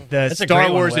the a Star great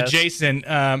one, Wars Wes. adjacent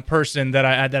person that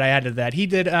I added to that. He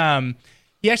did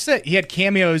he had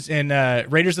cameos in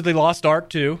Raiders of the Lost Ark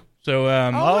too. So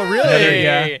really?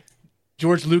 yeah.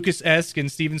 George Lucas-esque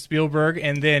and Steven Spielberg,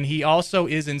 and then he also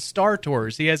is in Star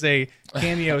Tours. He has a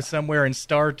cameo somewhere in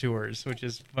Star Tours, which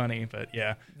is funny, but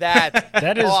yeah.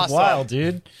 That is awesome. wild,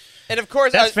 dude. And of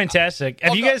course, That's fantastic.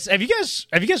 Have you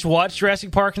guys watched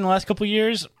Jurassic Park in the last couple of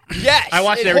years? Yes, I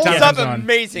watched it it every holds time up it comes on.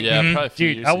 amazing. Yeah, probably a few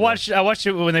Dude, years I ago. watched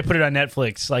it when they put it on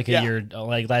Netflix like a Yeah. year,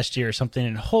 like last year or something,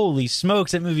 and holy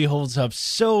smokes, that movie holds up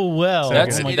so well.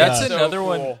 That's Oh my that's God. So another cool.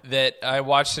 one that I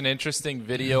watched an interesting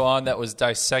video on that was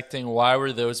dissecting why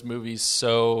were those movies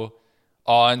so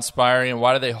awe-inspiring and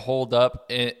why do they hold up,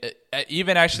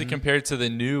 even actually compared to the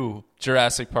new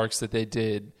Jurassic Parks that they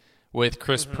did with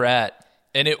Chris Pratt.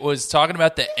 And it was talking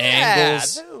about the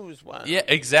angles. Those ones. Yeah,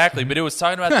 exactly. But it was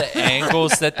talking about the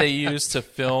angles that they use to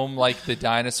film like the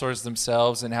dinosaurs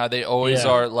themselves and how they always Yeah.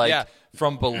 are like Yeah.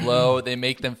 from below. They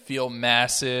make them feel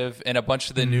massive, and a bunch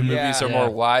of the new movies are Yeah. more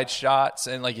wide shots,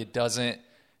 and like it doesn't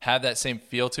have that same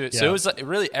feel to it. So Yeah. it was like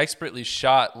really expertly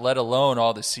shot, let alone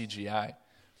all the CGI.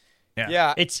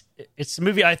 Yeah. It's the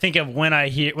movie I think of when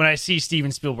I see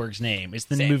Steven Spielberg's name. It's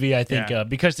the Same. movie I think of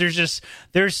because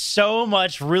there's so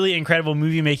much really incredible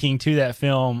movie making to that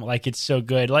film. Like it's so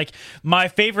good. Like one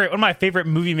of my favorite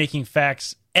movie making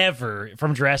facts ever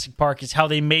from Jurassic Park is how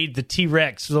they made the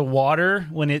T-Rex the water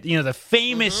when the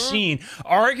famous scene,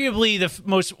 arguably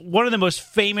one of the most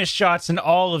famous shots in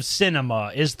all of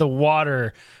cinema is the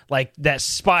water, like that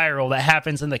spiral that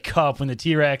happens in the cup when the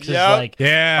T-Rex is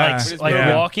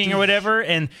Yep. walking or whatever.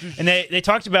 And they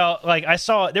talked about, like, I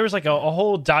saw there was like a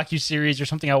whole docuseries or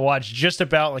something I watched just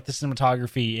about like the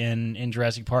cinematography in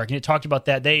Jurassic Park, and it talked about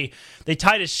that they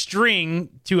tied a string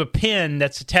to a pin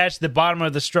that's attached to the bottom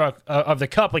of the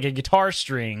cup like a guitar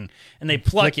string, and they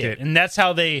pluck Flicked it, it. and that's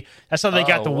how they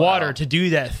got the water to do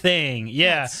that thing.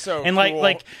 Yeah, That's so and cool.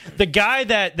 like the guy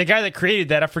that created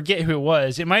that, I forget who it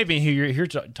was. It might have been who you're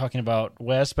talking about,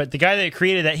 Wes, but the guy that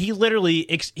created that, he literally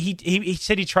he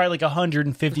said he tried like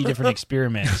 150 different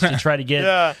experiments to try to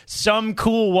get some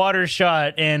cool water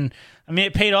shot, and I mean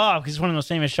it paid off because it's one of the most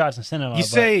famous shots in cinema. You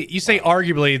say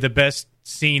arguably the best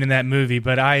scene in that movie,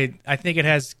 but I think it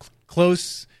has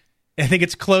close. I think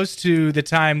it's close to the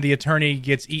time the attorney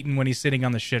gets eaten when he's sitting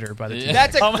on the shitter by the team.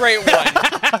 That's a great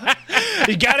one.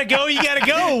 you gotta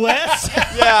go, Wes.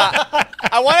 Yeah,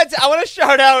 I want to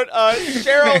shout out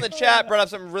Cheryl in the chat brought up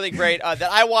something really great that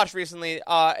I watched recently.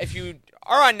 If you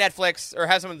are on Netflix or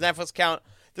have someone's Netflix account,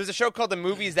 there's a show called The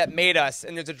Movies That Made Us,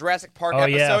 and there's a Jurassic Park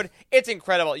episode. Yeah. It's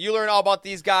incredible. You learn all about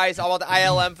these guys, all about the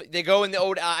ILM. They go in the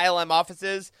old ILM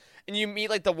offices, and you meet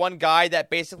like the one guy that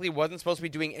basically wasn't supposed to be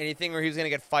doing anything, or he was going to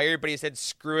get fired, but he said,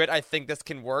 "Screw it, I think this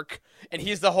can work," and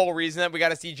he's the whole reason that we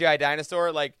got a CGI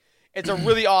dinosaur. Like, it's a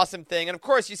really awesome thing, and of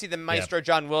course, you see the maestro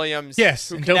John Williams. Yes,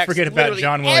 who and don't connects forget about literally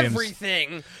John Williams.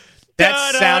 Everything.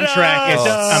 That soundtrack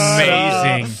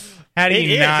is amazing. How do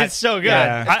you It not? is. It's so good.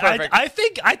 Yeah. perfect. I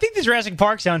think the Jurassic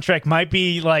Park soundtrack might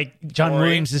be like John Corey?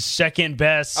 Williams' second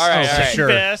best, All right, all right.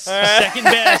 Sure. second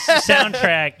best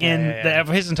soundtrack in of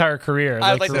his entire career.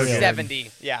 I would like for the real.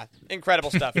 70. Yeah,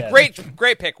 incredible stuff.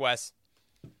 Great pick, Wes.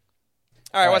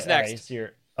 All right, what's All right, next?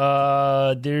 here.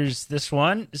 There's this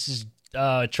one. This is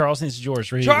Charles. This is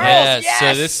yours. Ready? Charles! Yeah,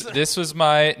 yes! so this was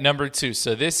my number 2.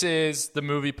 So this is the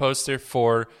movie poster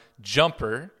for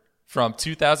Jumper from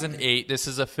 2008. This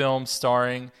is a film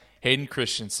starring Hayden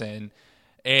Christensen.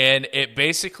 And it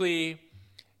basically,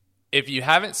 if you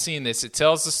haven't seen this, it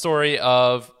tells the story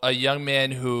of a young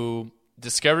man who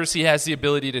discovers he has the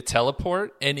ability to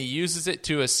teleport, and he uses it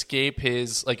to escape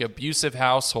his like abusive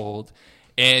household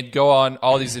and go on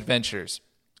all these adventures.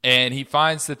 And he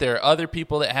finds that there are other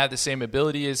people that have the same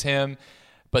ability as him,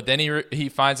 but then he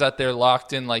finds out they're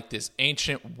locked in like this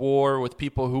ancient war with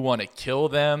people who want to kill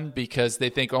them because they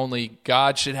think only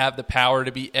God should have the power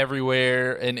to be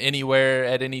everywhere and anywhere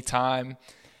at any time.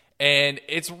 And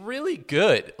it's really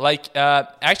good. Like,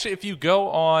 actually, if you go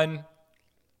on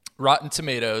Rotten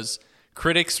Tomatoes,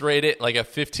 critics rate it like a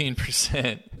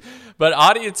 15%, but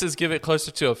audiences give it closer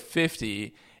to a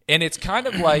 50%. And it's kind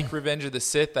of like Revenge of the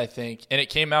Sith, I think, and it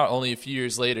came out only a few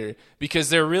years later because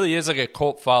there really is like a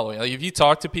cult following. Like if you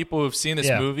talk to people who've seen this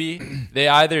movie, they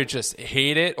either just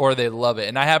hate it or they love it.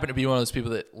 And I happen to be one of those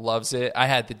people that loves it. I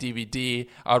had the DVD.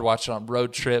 I would watch it on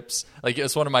road trips. Like it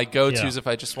was one of my go-tos if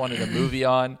I just wanted a movie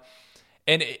on.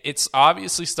 And it's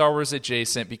obviously Star Wars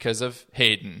adjacent because of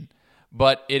Hayden,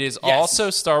 but it is also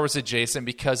Star Wars adjacent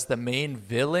because the main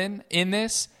villain in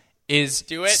this is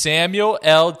Samuel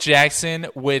L. Jackson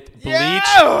with bleached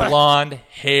blonde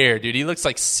hair. Dude, he looks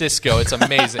like Cisco. It's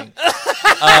amazing.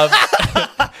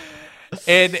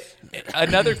 And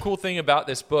another cool thing about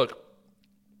this book,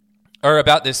 or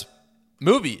about this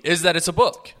movie, is that it's a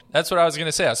book. That's what I was going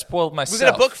to say. I spoiled myself. Was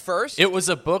it a book first? It was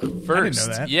a book first. I didn't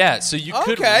know that. Yeah, so you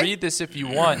could read this if you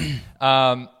want.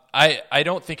 I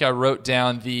don't think I wrote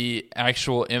down the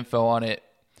actual info on it.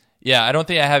 Yeah, I don't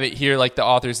think I have it here, like the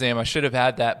author's name. I should have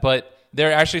had that. But there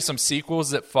are actually some sequels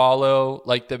that follow,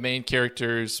 like the main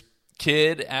character's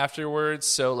kid afterwards.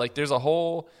 So, like, there's a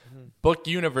whole book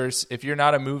universe. If you're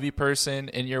not a movie person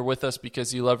and you're with us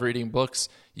because you love reading books,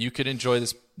 you could enjoy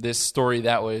this story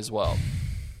that way as well.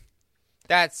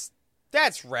 That's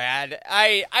rad.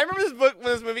 I remember this book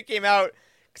when this movie came out.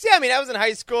 Because, yeah, I mean, I was in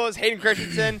high school. It was Hayden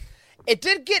Christensen. It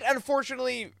did get,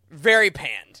 unfortunately, very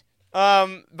panned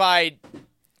by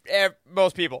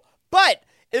most people. But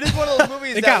it is one of those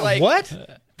movies It that, got like...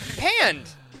 what? Panned.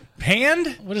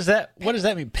 Panned? What does that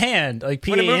mean? Panned? Like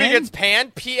P-A-N? When a movie gets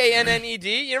panned,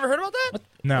 P-A-N-N-E-D. You never heard about that?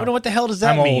 No. What the hell does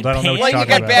that I'm mean? old. I don't know what Like, you're you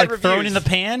talking got about. bad Like thrown reviews. in the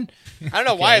pan? I don't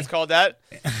know why it's called that.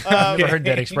 I've never heard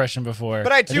that expression before.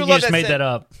 But I do think love you just that made that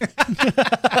up.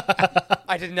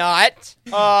 I did not.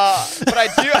 But I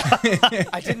do.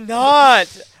 I did not.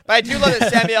 But I do love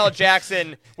that Samuel L.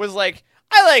 Jackson was like,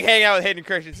 I like hanging out with Hayden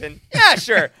Christensen. Yeah,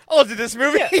 sure. I'll do this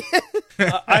movie.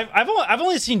 I've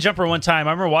only seen Jumper one time.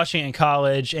 I remember watching it in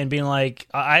college and being like,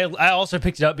 I also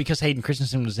picked it up because Hayden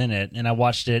Christensen was in it, and I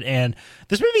watched it. And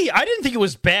this movie, I didn't think it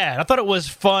was bad. I thought it was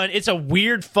fun. It's a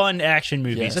weird, fun action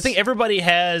movie. Yes. So I think everybody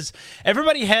has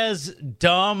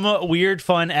dumb, weird,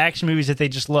 fun action movies that they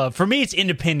just love. For me, it's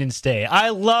Independence Day. I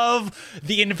love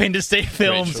the Independence Day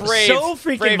films Brave. so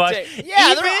freaking Brave much. Day.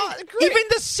 Yeah, they're all great. Even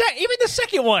the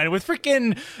second one with freaking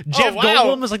Jeff wow.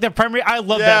 Goldblum was like that primary. I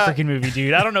love Yeah. that freaking movie,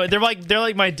 dude. I don't know. They're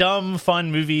like my dumb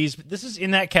fun movies. This is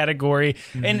in that category.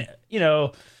 And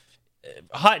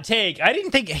hot take, I didn't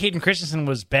think Hayden Christensen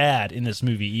was bad in this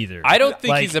movie either. I don't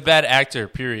think he's a bad actor,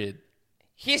 period.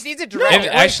 He just needs a director. And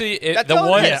actually, That's the all it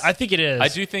one... is. Yeah, I think it is. I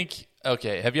do think...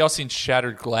 Okay, have y'all seen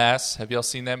Shattered Glass? Have y'all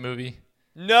seen that movie?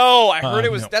 No, I heard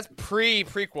it was. no. That's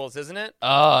prequels, isn't it?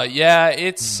 Yeah,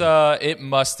 it's it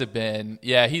must have been.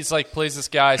 Yeah, he's like plays this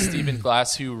guy Stephen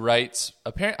Glass who writes.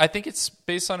 Apparently, I think it's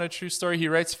based on a true story. He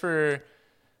writes for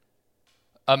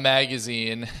a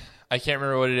magazine. I can't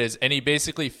remember what it is, and he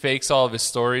basically fakes all of his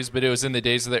stories. But it was in the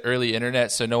days of the early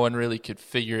internet, so no one really could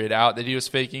figure it out that he was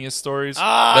faking his stories.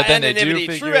 But then they do anonymity,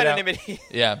 figure true it out. anonymity.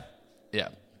 Yeah.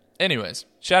 Anyways,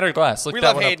 Shattered Glass. Look We that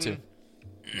love one Hayden. up too.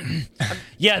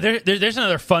 Yeah, there's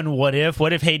another fun what if.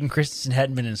 What if Hayden Christensen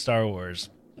hadn't been in Star Wars?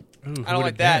 Ooh, I don't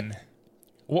like that.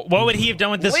 What would he have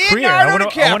done with this Leonardo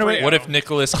career? I wonder DiCaprio. What if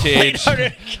Nicolas Cage?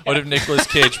 What if Nicolas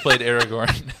Cage played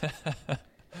Aragorn?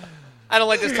 I don't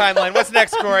like this timeline. What's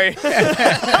next, Corey?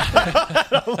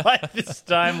 like this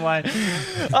timeline.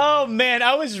 Oh man,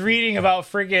 I was reading about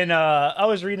friggin' I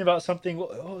was reading about something.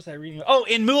 What was I reading? Oh,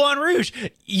 in Moulin Rouge,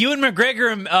 Ewan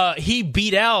McGregor he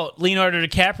beat out Leonardo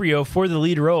DiCaprio for the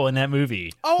lead role in that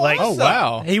movie. Oh, awesome.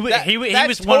 wow. He That- was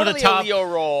that's one of the totally top. a Leo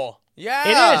role. Yeah,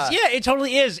 It is. Yeah, it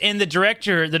totally is. And the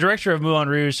director of Moulin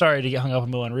Rouge, sorry to get hung up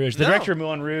on Moulin Rouge. The director of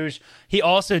Moulin Rouge, he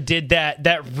also did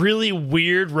that really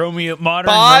weird modern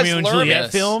Baz Romeo and Luhrmann.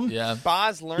 Juliet film. Yeah.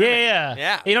 Baz Luhrmann. Yeah.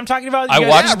 Yeah. You know what I'm talking about? I You guys-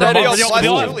 watched the Romeo whole plus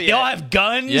school. Juliet. They all have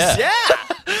guns. Yeah. Yeah.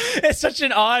 It's such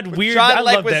an odd, weird. John I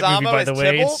love that Leguizamo movie, by as the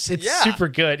way. Tybalt? It's Yeah. super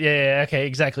good. Yeah. Okay.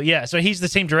 Exactly. Yeah. So he's the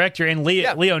same director, and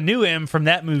Yeah. Leo knew him from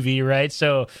that movie, right?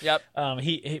 So Yep.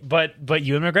 but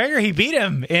Ewan McGregor, he beat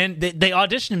him, and they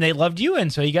auditioned him. They loved Ewan,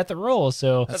 so he got the role.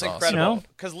 So That's awesome. incredible.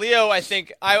 Because Leo, I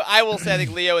think I will say I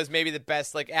think Leo is maybe the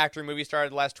best like actor and movie star of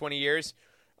the last 20 years,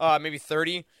 maybe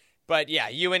 30. But yeah,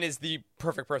 Ewan is the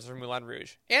perfect person for Moulin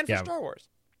Rouge and for Star Wars.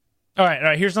 All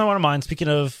right. Here's another one of mine. Speaking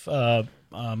of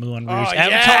Moulin Rouge, Oh, Avatar: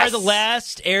 yes! The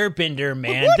Last Airbender.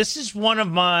 Man, this is one of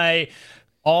my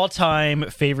all-time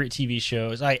favorite TV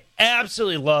shows. I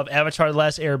absolutely love Avatar: The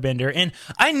Last Airbender, and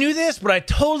I knew this, but I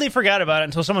totally forgot about it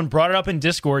until someone brought it up in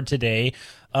Discord today.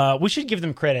 We should give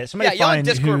them credit. Somebody Y'all in find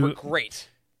Discord were great.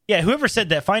 Yeah, whoever said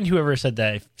that, find whoever said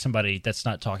that, somebody that's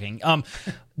not talking.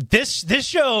 This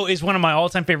show is one of my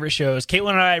all-time favorite shows.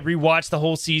 Caitlin and I rewatch the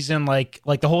whole season, like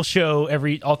the whole show,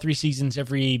 all 3 seasons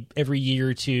every year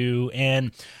or two.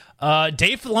 And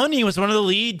Dave Filoni was one of the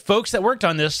lead folks that worked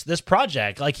on this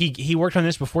project. Like he worked on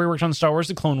this before he worked on Star Wars: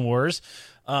 The Clone Wars.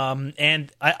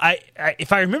 And I,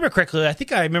 if I remember correctly, I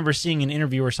think I remember seeing an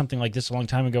interview or something like this a long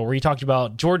time ago where he talked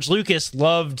about George Lucas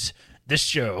loved this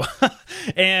show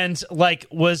and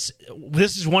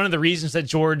this is one of the reasons that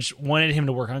George wanted him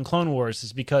to work on Clone Wars,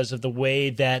 is because of the way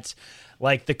that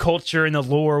like the culture and the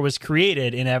lore was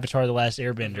created in Avatar: The Last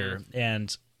Airbender.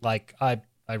 And like I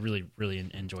really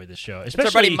enjoy this show, especially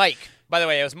It's our buddy Mike, by the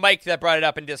way. It was Mike that brought it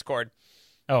up in Discord.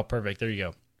 Oh, perfect. There you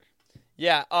go.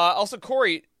 Yeah. Also,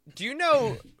 Corey, do you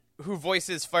know who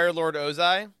voices Fire Lord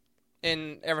Ozai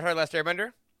in Avatar: The Last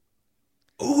Airbender?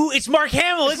 Ooh, it's Mark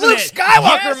Hamill, isn't Luke it?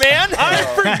 Skywalker, Yes! man. I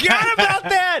forgot about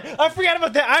that. I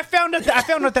found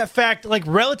out that fact like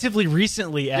relatively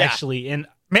recently, actually. And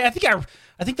man, I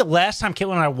think the last time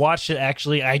Caitlin and I watched it,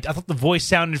 actually, I thought the voice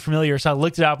sounded familiar, so I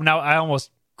looked it up, and now I almost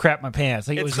crapped my pants.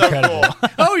 Like, it was so incredible. cool.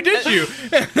 Oh, did you?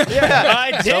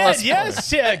 I did.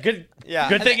 Yes. Yeah. Good. Yeah.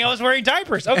 Good thing I was wearing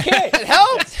diapers. Okay. It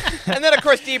helped. And then, of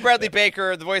course, D. Bradley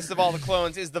Baker, the voice of all the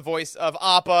clones, is the voice of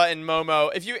Appa and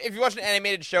Momo. If you watch an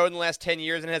animated show in the last 10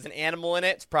 years and it has an animal in it,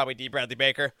 it's probably D. Bradley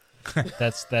Baker.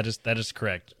 That is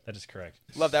correct. That is correct.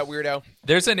 Love that weirdo.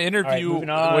 There's an interview moving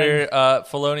on. where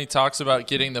Filoni talks about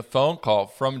getting the phone call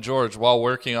from George while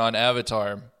working on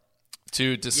Avatar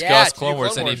to discuss to do Clone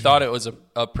Wars, Clone and he Wars. thought it was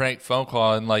a prank phone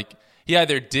call, and like he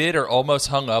either did or almost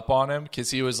hung up on him because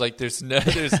he was like, "There's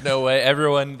no way.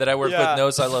 Everyone that I work Yeah. with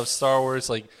knows I love Star Wars.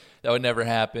 Like that would never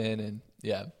happen." And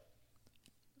yeah,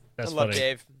 That's I love funny.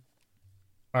 Dave.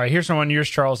 All right, here's one of yours,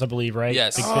 Charles, I believe, right?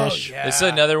 yes, Big Fish. This is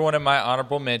another one of my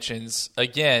honorable mentions.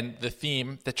 Again, the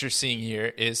theme that you're seeing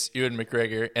here is Ewan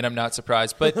McGregor, and I'm not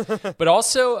surprised. But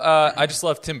also, I just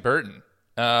love Tim Burton.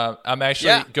 I'm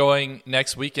actually going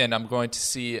next weekend. I'm going to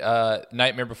see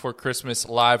Nightmare Before Christmas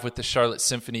live with the Charlotte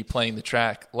Symphony playing the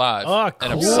track live. Oh,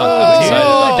 And I'm cool. so excited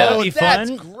about That that. would be That's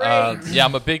fun. great. Yeah,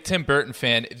 I'm a big Tim Burton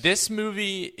fan. This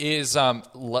movie is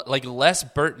like less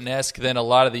Burton-esque than a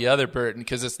lot of the other Burton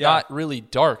because it's not really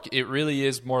dark. It really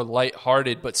is more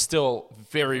lighthearted, but still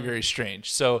very, very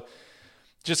strange. So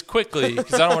just quickly,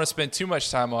 because I don't want to spend too much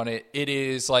time on it, it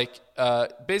is like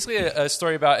basically a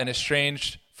story about an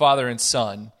estranged father and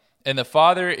son. And the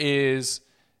father is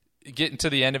getting to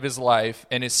the end of his life,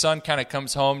 and his son kind of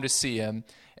comes home to see him.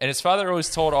 And his father always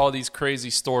told all these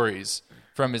crazy stories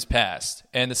from his past,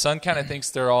 and the son kind of thinks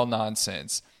they're all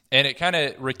nonsense. And it kind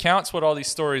of recounts what all these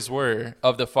stories were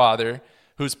of the father,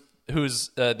 who's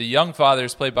the young father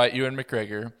is played by Ewan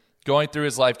McGregor, going through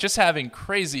his life, just having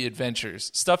crazy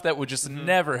adventures, stuff that would just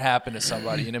never happen to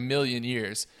somebody in a million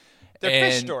years.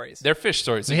 They're fish stories. They're fish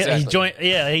stories, Yeah,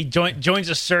 exactly. he joins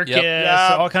a circus,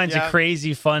 Yep. all kinds Yep. of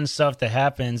crazy fun stuff that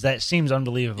happens. That seems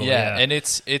unbelievable. Yeah, and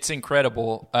it's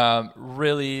incredible.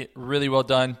 Really, really well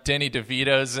done. Danny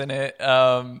DeVito's in it.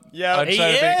 Yeah, he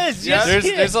is. Yes, There's, he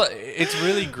is. it's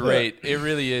really great. It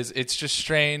really is. It's just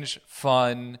strange,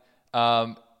 fun.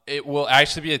 It will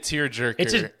actually be a tearjerker.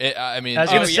 It's I mean, I was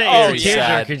going to it's say, very it's a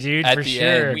sad tearjerker, dude, at for the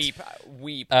sure. end.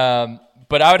 Weep.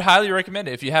 But I would highly recommend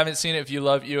it if you haven't seen it. If you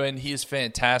love Ewan, he is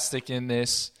fantastic in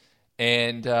this,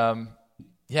 and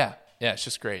yeah, it's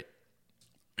just great.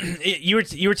 You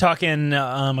were talking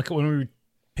when we were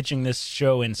pitching this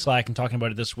show in Slack and talking about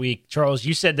it this week. Charles,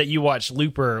 you said that you watched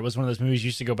Looper. It was one of those movies you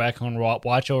used to go back and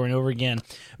watch over and over again.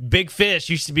 Big Fish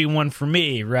used to be one for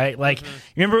me, right? Like,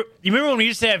 you remember when we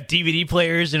used to have DVD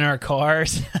players in our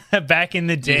cars back in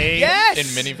the day? Yes. In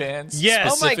minivans, Yes. Oh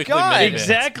my specifically God. minivans.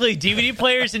 Exactly, DVD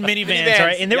players and minivans, Minivans,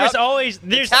 right? And yep. there's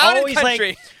Town and always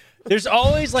country. there's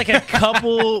always like a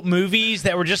couple movies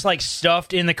that were just like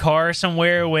stuffed in the car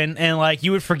somewhere and like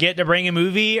you would forget to bring a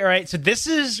movie. All right, so this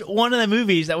is one of the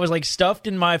movies that was like stuffed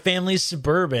in my family's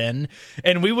Suburban,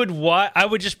 and I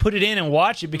would just put it in and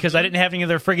watch it because I didn't have any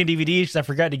other friggin' DVDs because I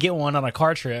forgot to get one on a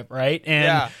car trip, right?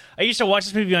 And I used to watch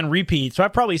this movie on repeat, so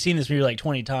I've probably seen this movie like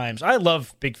 20 times. I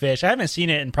love Big Fish. I haven't seen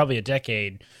it in probably a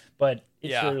decade, but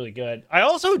It's Yeah. really, really good. I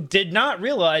also did not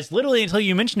realize, literally until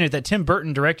you mentioned it, that Tim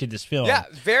Burton directed this film. Yeah,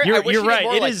 very. You're, I wish you're he did right.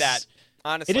 more It like is- that.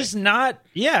 Honestly, It is not.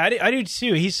 Yeah, I do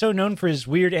too. He's so known for his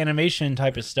weird animation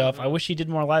type of stuff. I wish he did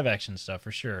more live action stuff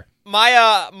for sure. my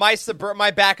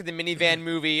back of the minivan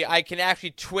movie. I can actually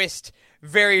twist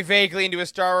very vaguely into a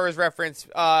Star Wars reference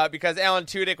because Alan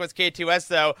Tudyk was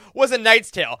K2SO was A Knight's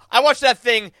Tale. I watched that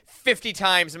thing 50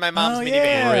 times in my mom's minivan.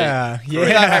 yeah,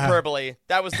 Without hyperbole.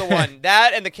 That was the one.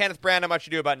 That and the Kenneth Branagh Much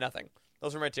Ado About Nothing.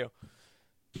 Those were my two.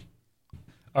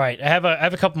 All right, I have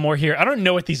a couple more here. I don't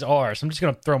know what these are, so I'm just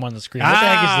gonna throw them on the screen. What the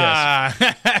heck is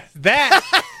this?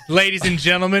 That, ladies and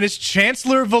gentlemen, is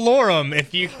Chancellor Valorum.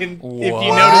 If you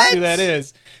notice who that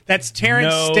is, that's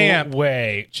Terrence No Stamp.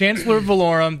 way. Chancellor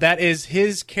Valorum. That is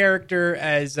his character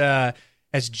as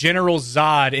General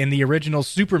Zod in the original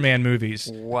Superman movies.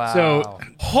 Wow. So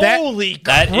Holy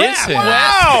That crap! is him.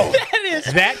 Wow, that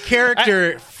is. that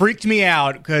character freaked me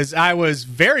out because I was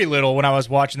very little when I was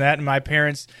watching that, and my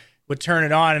parents would turn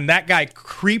it on, and that guy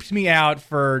creeped me out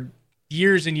for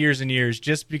years and years and years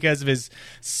just because of his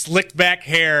slick back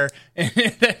hair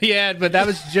that he had. But that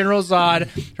was General Zod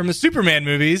from the Superman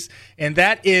movies, and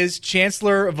that is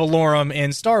Chancellor Valorum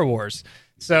in Star Wars.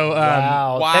 So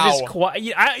Wow, Wow. that is quite.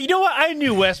 You know what? I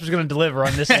knew Wes was going to deliver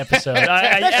on this episode.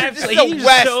 This is a he's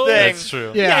Wes so, thing. That's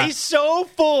true. Yeah, he's so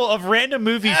full of random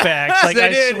movie facts. Like I I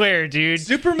did. swear, dude.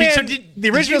 Superman-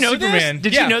 the original did you know Superman. This?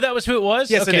 Did Yeah. you know that was who it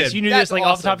was? Yes, I okay, did. so you knew That's this like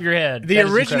off the top awesome. of your head. The That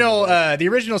is original, incredible. the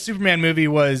original Superman movie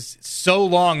was so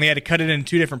long they had to cut it in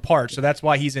two different parts, so that's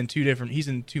why he's in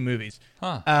two movies.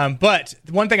 But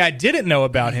one thing I didn't know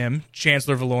about him,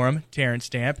 Chancellor Valorum, Terrence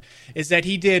Stamp, is that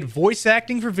he did voice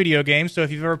acting for video games. So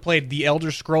if you've ever played The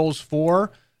Elder Scrolls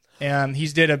 4,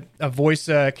 he's did a voice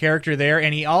character there,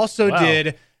 and he also Wow.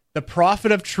 did the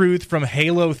Prophet of Truth from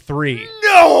Halo 3.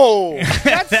 No,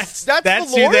 that's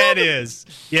That's who Valorum? that is.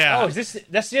 Yeah. Oh, is this?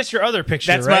 That's just your other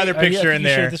picture. That's my right? other Oh, yeah, picture I in think you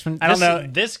showed there. This one. I don't know.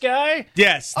 This guy.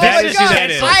 Yes, Oh that my is who God, that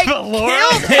is. I Valorum?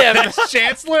 killed him. That's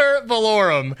Chancellor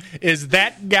Valorum is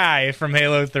that guy from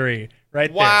Halo 3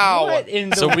 right Wow. What in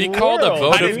the So we called a world?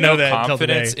 vote I of didn't know no that until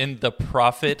confidence today. in the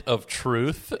prophet of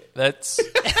truth. That's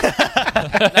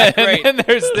That's great. and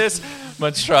there's this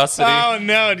monstrosity. Oh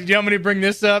no! Did you want me to bring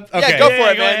this up? Okay. go for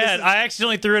Yeah, it, go man. ahead. This is- I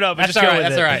accidentally threw it up. But That's just all go right.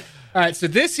 with That's it. all right. All right. So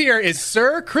this here is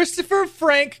Sir Christopher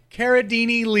Frank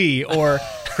Carradine Lee, or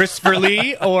Christopher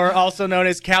Lee, or also known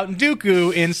as Count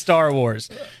Dooku in Star Wars.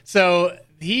 So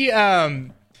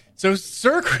so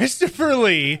Sir Christopher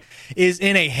Lee is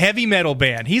in a heavy metal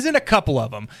band. He's in a couple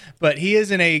of them, but he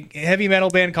is in a heavy metal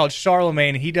band called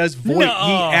Charlemagne. He does voice. No.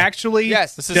 He actually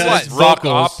Yes, This is does his rock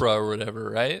vocals. opera or whatever,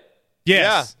 right?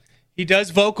 Yes. He does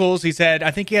vocals.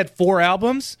 I think he had 4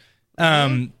 albums.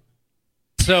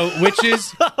 So, which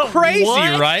is crazy,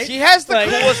 What? right? He has the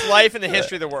coolest life in the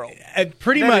history of the world.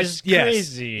 Pretty That much, is yes.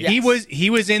 crazy. He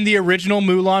was in the original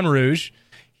Moulin Rouge.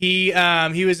 He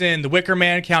was in The Wicker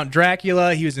Man, Count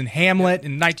Dracula. He was in Hamlet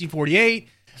in 1948.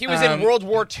 He was in World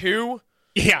War II.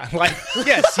 Yeah, like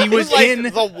yes, he was like in the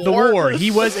the war. war.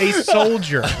 He was a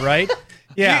soldier, right?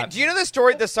 Yeah. Do you know the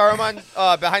story, the Saruman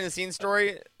behind the scenes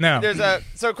story? No.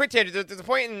 So a quick tangent. There's a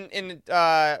point in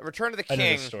Return of the I know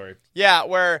King. this story. Yeah,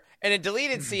 where in a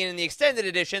deleted scene in the extended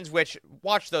editions, which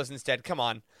watch those instead. Come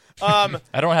on. I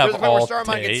don't have there's a point all where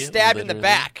Saruman day, gets stabbed in the literally.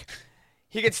 back.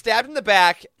 He gets stabbed in the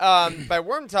back by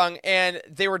Wormtongue, and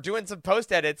they were doing some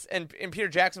post edits, and Peter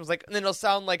Jackson was like, and then it'll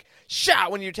sound like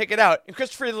shot when you take it out. And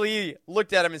Christopher Lee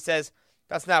looked at him and says,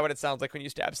 "That's not what it sounds like when you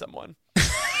stab someone."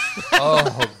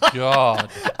 Oh God!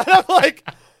 And I'm like,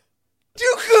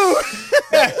 Dooku.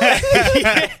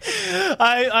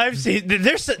 I've seen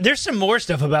there's some more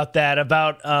stuff about that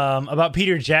about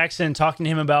Peter Jackson talking to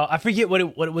him about I forget what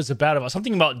it was about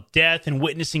something about death and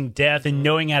witnessing death and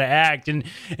knowing how to act and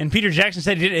Peter Jackson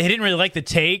said he didn't really like the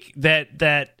take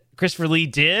that Christopher Lee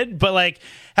did, but like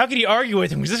how could he argue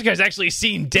with him because this guy's actually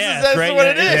seen death, that's right? what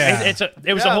it is.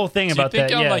 It was a whole thing Do you about think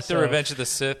that. on Yeah, like so. the Revenge of the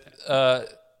Sith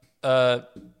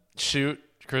shoot,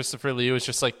 Christopher Lee was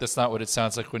just like, "That's not what it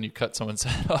sounds like when you cut someone's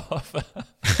head off." With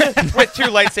 2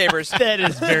 lightsabers. That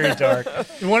is very dark.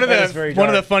 One of That is very the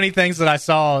dark. funny things that I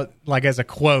saw, like as a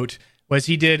quote, was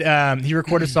he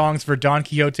recorded songs for Don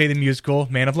Quixote the musical,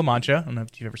 Man of La Mancha. I don't know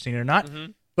if you've ever seen it or not,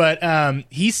 but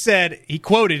he said,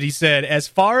 "As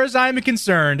far as I'm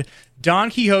concerned,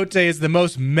 Don Quixote is the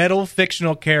most metal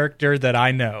fictional character that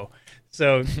I know."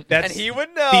 So that's And he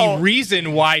would know. the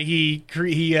reason why he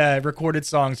recorded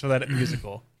songs for that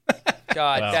musical.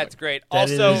 God, Wow. that's great. That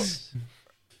Also, is-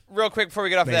 real quick before we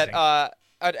get off Amazing.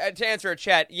 that, to answer a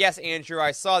chat, yes, Andrew,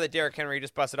 I saw that Derrick Henry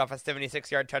just busted off a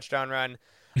 76-yard touchdown run.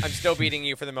 I'm still beating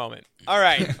you for the moment. All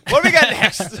right. What do we got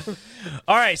next?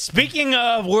 All right, speaking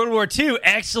of World War II,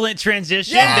 excellent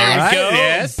transition. Yes! There we go.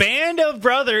 Yes. Band of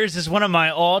Brothers is one of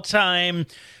my all-time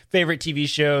favorite TV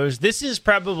shows. This is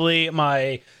probably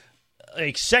my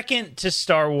second to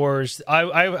Star Wars.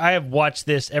 I have watched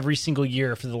this every single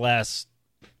year for the last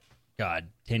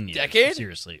 10 years. Decade?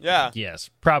 Seriously. Yeah. Yes,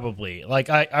 probably. Like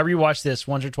I rewatch this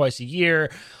once or twice a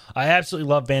year. I absolutely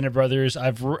love Band of Brothers.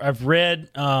 I've read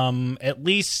at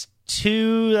least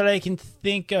 2 that I can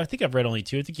think of. I think I've read only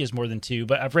 2. I think he has more than 2,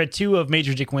 but I've read 2 of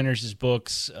Major Dick Winters'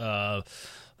 books.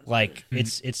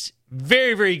 It's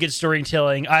very, very good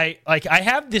storytelling. I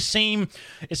have the same.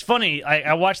 It's funny.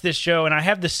 I watch this show and I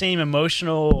have the same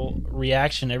emotional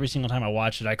reaction every single time I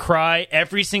watch it. I cry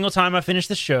every single time I finish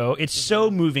the show. It's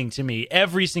so moving to me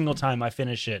every single time I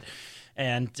finish it.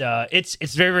 And it's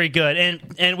very, very good.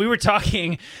 And we were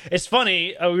talking. It's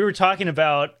funny. We were talking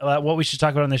about what we should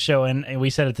talk about on the show, and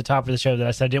we said at the top of the show that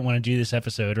I said I didn't want to do this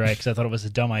episode, right? Because I thought it was a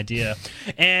dumb idea.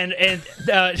 And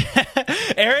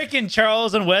Eric and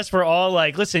Charles and Wes were all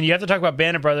like, "Listen, you have to talk about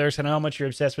Band of Brothers. I know how much you're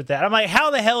obsessed with that." I'm like, "How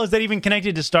the hell is that even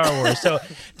connected to Star Wars?" So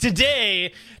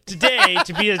today, to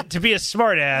be a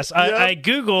smartass, I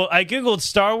googled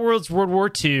Star Wars World War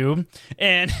II,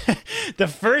 and the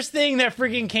first thing that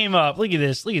freaking came up. Look at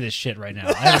this shit right now.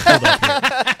 I have it pulled up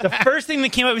here. The first thing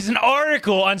that came up is an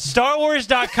article on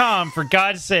StarWars.com, for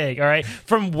God's sake, all right?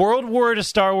 From World War to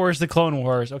Star Wars, the Clone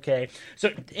Wars, okay?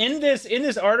 So in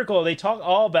this article, they talk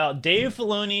all about Dave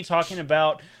Filoni talking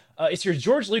about it's your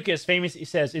George Lucas famously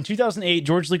says, in 2008,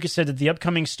 George Lucas said that the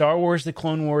upcoming Star Wars The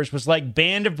Clone Wars was like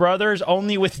Band of Brothers,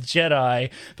 only with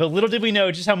Jedi. But little did we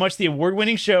know just how much the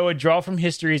award-winning show would draw from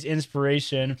history's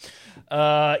inspiration.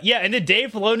 And then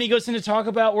Dave Filoni goes in to talk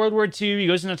about World War II. He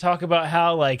goes in to talk about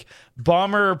how, like,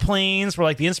 bomber planes were,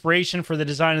 like, the inspiration for the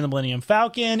design of the Millennium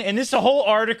Falcon. And this whole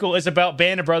article is about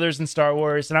Band of Brothers and Star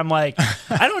Wars. And I'm like,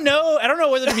 I don't know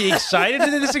whether to be excited that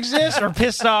this exists or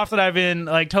pissed off that I've been,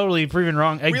 like, totally proven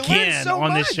wrong again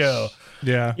on this show.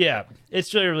 Yeah.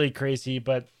 It's really, really crazy,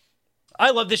 but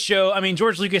I love this show. I mean,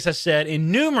 George Lucas has said in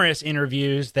numerous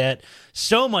interviews that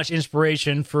so much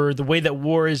inspiration for the way that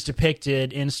war is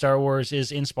depicted in Star Wars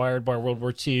is inspired by World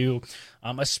War II,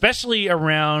 especially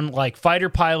around like fighter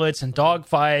pilots and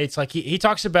dogfights. Like he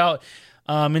talks about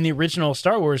in the original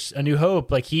Star Wars A New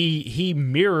Hope, like he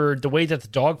mirrored the way that the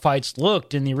dogfights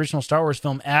looked in the original Star Wars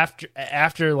film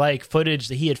after like footage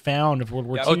that he had found of World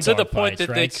War II. Oh, to the point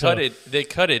that they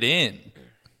cut it in.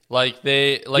 Like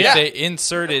they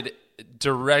inserted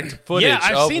direct footage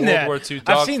of World War II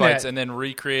dogfights and then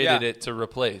recreated it to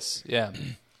replace. Yeah,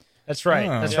 that's right.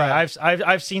 That's right.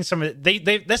 I've seen some of it.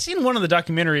 They've seen one of the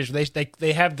documentaries where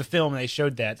they have the film and they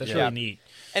showed that. That's really neat.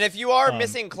 And if you are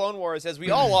missing Clone Wars, as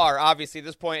we all are, obviously at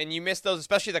this point, and you miss those,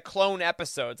 especially the clone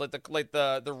episodes, like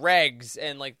the regs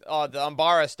and like the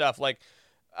Umbara stuff, like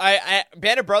I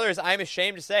Band of Brothers, I'm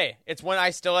ashamed to say it's one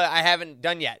I haven't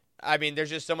done yet. I mean, there's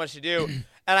just so much to do.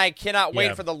 And I cannot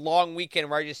wait for the long weekend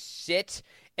where I just sit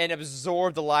and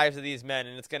absorb the lives of these men,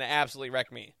 and it's going to absolutely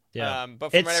wreck me. Yeah.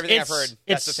 But from everything I've heard,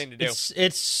 that's the thing to do.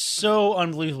 It's so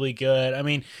unbelievably good. I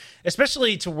mean,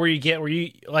 especially to where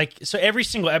you like, so every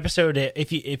single episode,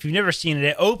 if you've never seen it,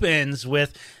 it opens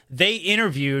with they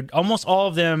interviewed almost all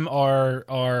of them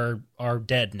are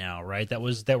dead now, right? That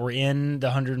were in the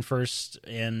 101st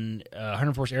and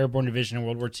 104th Airborne Division in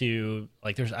World War II.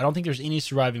 Like, I don't think there's any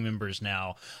surviving members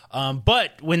now.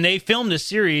 But when they filmed this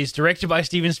series, directed by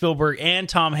Steven Spielberg and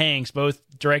Tom Hanks, both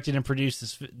directed and produced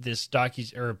this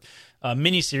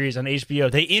miniseries on HBO,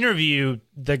 they interview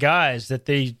the guys that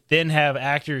they then have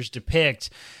actors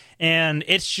depict. And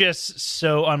it's just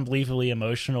so unbelievably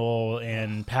emotional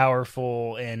and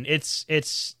powerful, and it's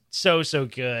so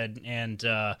good. And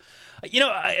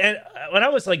when I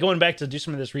was like going back to do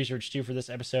some of this research too for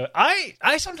this episode,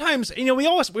 I sometimes we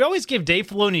always give Dave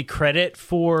Filoni credit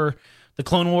for the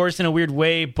Clone Wars in a weird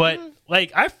way, but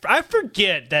like I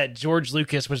forget that George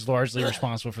Lucas was largely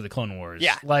responsible for the Clone Wars.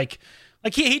 Yeah,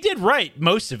 Like he did write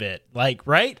most of it,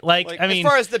 right? Like I mean,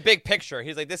 as far as the big picture,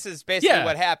 he's like, this is basically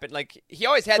what happened. Like he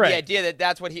always had the idea that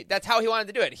that's how he wanted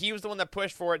to do it. He was the one that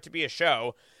pushed for it to be a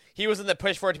show. He was the one that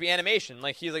pushed for it to be animation.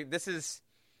 Like he's like, this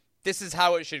is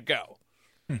how it should go.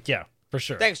 Yeah, for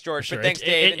sure. Thanks, George. For sure. But thanks,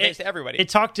 Dave, and thanks to everybody. It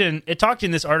talked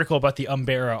in this article about the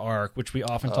Umbara arc, which we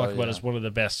often talk about as one of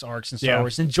the best arcs in Star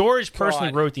Wars. And George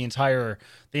personally wrote the entire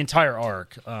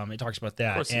arc. It talks about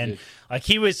that, and like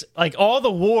he was like all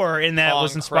the war in that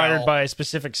was inspired by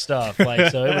specific stuff.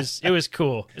 Like so, it was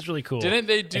cool. It's really cool. Didn't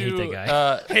they do? I hate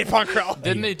that guy. Hey, Punk Krell.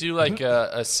 Didn't they do like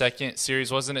a second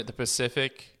series? Wasn't it the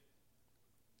Pacific?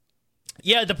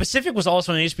 Yeah, the Pacific was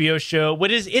also an HBO show.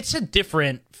 It's a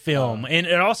different film, and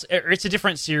it's a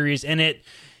different series, and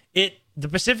the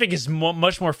Pacific is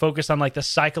much more focused on like the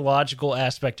psychological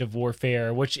aspect of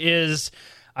warfare, which is,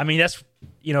 I mean, that's,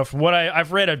 from what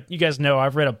I've read, you guys know,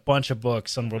 I've read a bunch of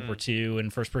books on World War II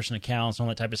and first person accounts and all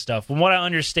that type of stuff. From what I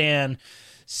understand,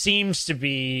 seems to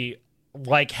be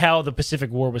like how the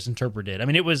Pacific War was interpreted. I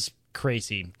mean, it was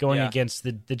crazy. Going against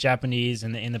the Japanese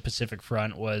in the Pacific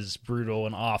Front was brutal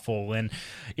and awful. And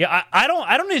I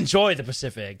don't enjoy the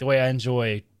Pacific the way I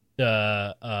enjoy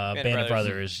the Band of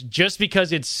Brothers, just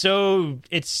because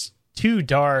it's too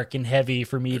dark and heavy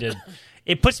for me to.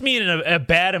 It puts me in a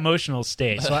bad emotional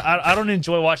state, so I don't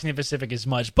enjoy watching the Pacific as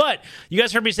much. But you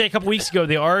guys heard me say a couple weeks ago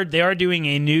they are doing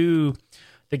a new.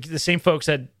 The same folks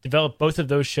that developed both of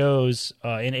those shows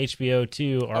in HBO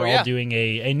too are all doing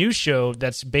a new show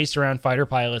that's based around fighter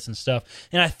pilots and stuff.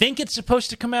 And I think it's supposed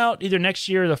to come out either next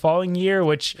year or the following year.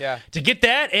 Which to get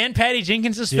that and Patty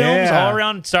Jenkins' films all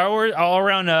around Star Wars, all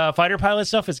around fighter pilot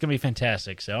stuff, it's gonna be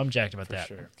fantastic. So I'm jacked about that.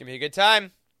 Sure. It's gonna be a good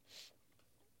time.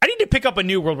 I need to pick up a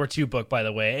new World War II book, by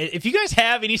the way. If you guys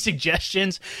have any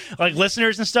suggestions, like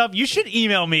listeners and stuff, you should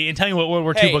email me and tell me what World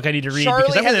War II book I need to read,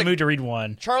 because I'm in the mood to read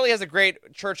one. Charlie has a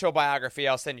great Churchill biography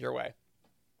I'll send your way.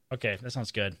 Okay, that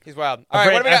sounds good. He's wild.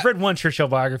 I've read one Churchill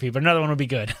biography, but another one would be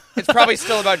good. It's probably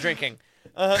still about drinking.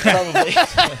 Probably.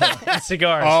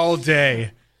 Cigars. All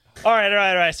day. All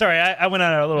right. Sorry, I went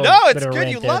on a little it's bit of a good. rant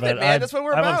You there, love it, man. That's what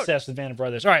we're I'm about. obsessed with Band of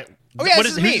Brothers. All right. Oh, yeah,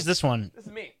 Who's this one? This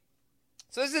is me.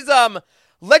 So this is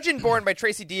Legendborn by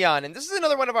Tracy Deonn, and this is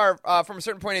another one of our, from a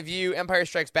certain point of view, Empire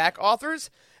Strikes Back authors.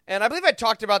 And I believe I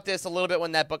talked about this a little bit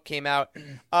when that book came out.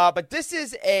 But this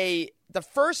is the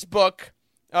first book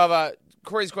of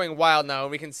Corey's going wild now, and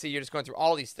we can see you're just going through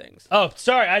all these things. Oh,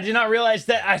 sorry, I did not realize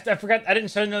that. I forgot. I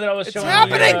didn't know that I was It's showing.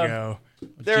 happening.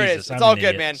 There it is. It's all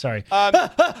good, man. Sorry.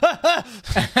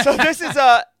 So this is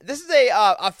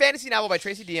a fantasy novel by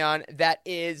Tracy Deonn that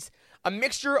is a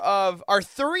mixture of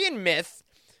Arthurian myth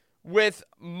with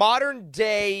modern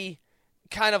day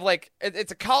kind of like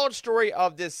it's a college story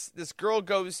of this girl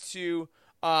goes to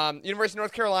University of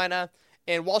North Carolina,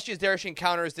 and while she's there she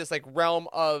encounters this like realm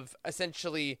of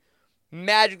essentially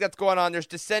magic that's going on. There's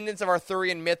descendants of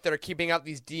Arthurian myth that are keeping out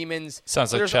these demons.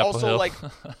 Sounds like there's Chapel also Hill. like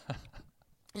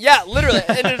yeah, literally,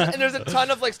 and there's a ton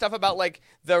of like stuff about like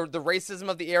the racism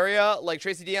of the area. Like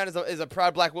Tracy Deonn is a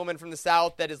proud black woman from the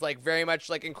South that is like very much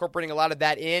like incorporating a lot of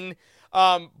that in.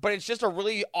 But it's just a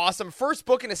really awesome first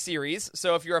book in a series.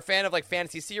 So if you're a fan of like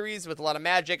fantasy series with a lot of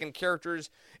magic and characters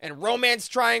and romance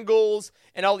triangles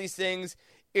and all these things,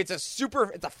 it's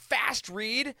a fast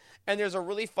read, and there's a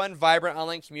really fun, vibrant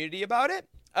online community about it.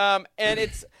 And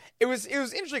it was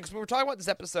interesting because we were talking about this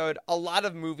episode. A lot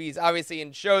of movies, obviously,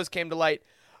 and shows came to light.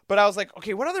 But I was like,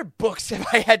 okay, what other books have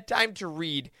I had time to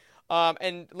read?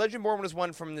 And Legendborn was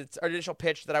one from our initial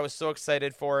pitch that I was so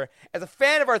excited for. As a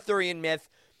fan of Arthurian myth,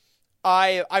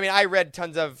 I read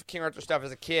tons of King Arthur stuff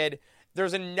as a kid.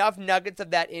 There's enough nuggets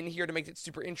of that in here to make it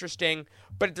super interesting,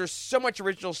 but there's so much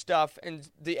original stuff, and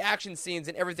the action scenes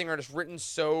and everything are just written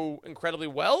so incredibly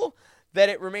well that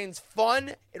it remains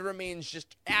fun, it remains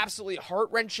just absolutely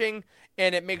heart-wrenching,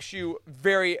 and it makes you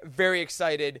very, very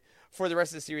excited for the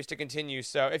rest of the series to continue.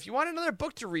 So if you want another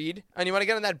book to read, and you want to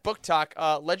get on that book talk,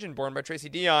 Legendborn by Tracy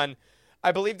Deonn,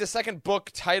 I believe the second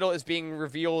book title is being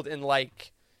revealed in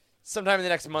like sometime in the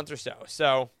next month or so.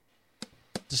 So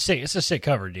it's a sick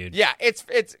cover, dude. yeah,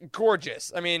 it's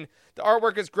gorgeous. I mean, the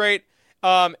artwork is great.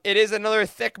 It is another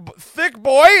thick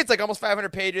boy. It's like almost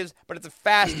 500 pages, but it's a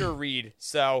faster read.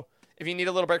 So if you need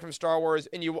a little break from Star Wars,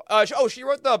 and you she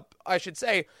wrote the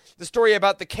story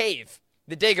about the cave,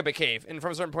 the Dagobah cave, and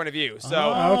from a certain point of view.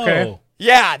 So okay.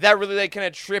 yeah, that really like kind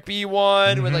of trippy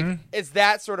one with like it's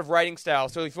that sort of writing style.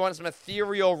 So if you want some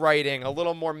ethereal writing, a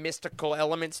little more mystical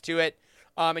elements to it,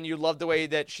 and you love the way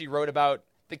that she wrote about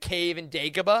the cave in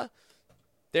Dagobah,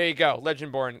 there you go.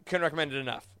 Legendborn. Couldn't recommend it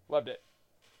enough. Loved it.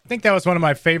 I think that was one of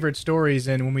my favorite stories,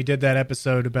 and when we did that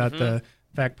episode about the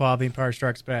Factpaw of the Empire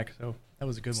Strikes Back, so that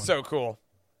was a good one. So cool.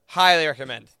 Highly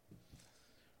recommend.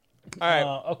 All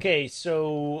right. Okay,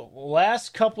 so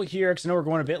last couple here, because I know we're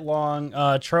going a bit long.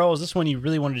 Charles, this one you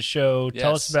really wanted to show.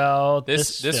 Tell us about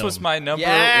this This film. was my number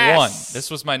one. This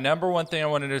was my number one thing I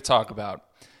wanted to talk about.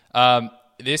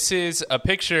 This is a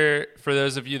picture, for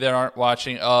those of you that aren't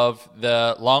watching, of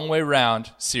the Long Way Round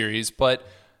series. But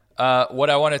what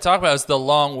I want to talk about is the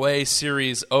Long Way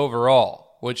series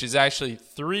overall, which is actually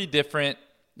 3 different,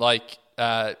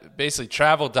 basically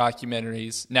travel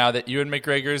documentaries now that Ewan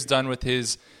McGregor has done with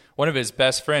one of his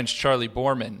best friends, Charlie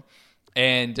Borman.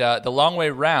 And the Long Way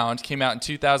Round came out in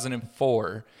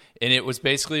 2004, and it was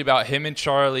basically about him and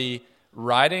Charlie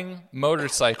riding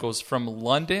motorcycles from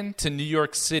London to New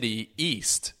York City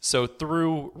east, so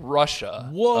through Russia.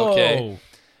 Whoa. Okay.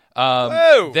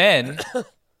 Whoa. Then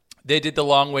they did the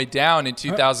long way down in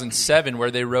 2007, where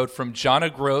they rode from John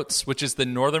O'Groats, which is the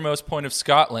northernmost point of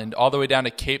Scotland, all the way down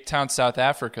to Cape Town, South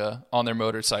Africa, on their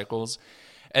motorcycles.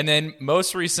 And then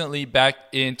most recently, back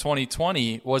in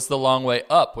 2020, was the long way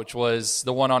up, which was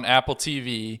the one on Apple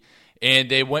TV.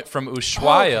 And they went from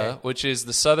Ushuaia, which is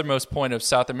the southernmost point of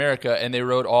South America, and they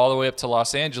rode all the way up to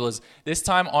Los Angeles, this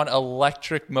time on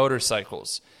electric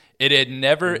motorcycles. It had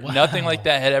never, nothing like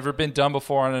that had ever been done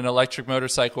before on an electric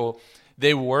motorcycle.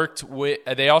 They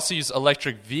also use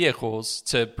electric vehicles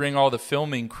to bring all the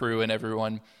filming crew and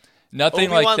everyone. Nothing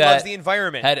Obi-Wan like that loves the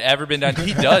environment. had ever been done.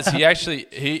 He does. He actually,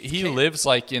 he lives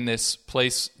like in this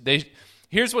place.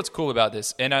 Here's what's cool about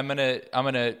this, and I'm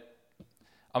gonna,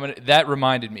 that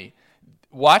reminded me.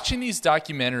 Watching these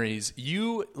documentaries,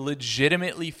 you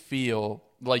legitimately feel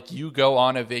like you go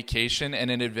on a vacation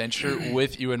and an adventure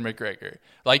with Ewan McGregor.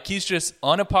 Like he's just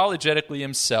unapologetically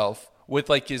himself with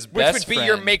like his best Which would be friend.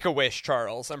 your Make-A-Wish,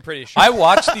 Charles, I'm pretty sure. I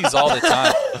watch these all the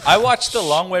time. I watched The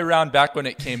Long Way Round back when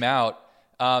it came out.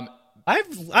 I've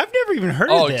never even heard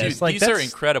of this. Dude, these are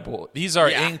incredible. These are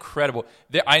incredible.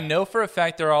 I know for a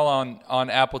fact they're all on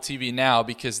Apple TV now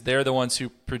because they're the ones who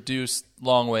produced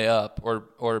Long Way Up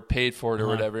or paid for it or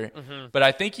whatever. Mm-hmm. But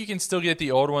I think you can still get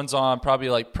the old ones on probably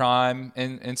like Prime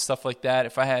and stuff like that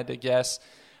if I had to guess.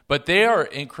 But they are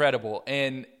incredible.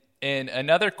 And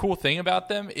another cool thing about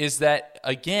them is that,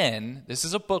 again, this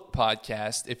is a book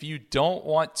podcast. If you don't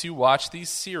want to watch these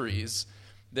series,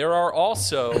 there are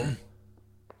also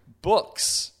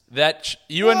books that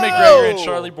Ewan McGregor and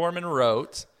Charlie Boorman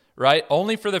wrote, right?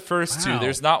 Only for the first two.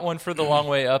 There's not one for The Long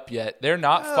Way Up yet. They're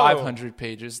not 500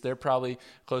 pages. They're probably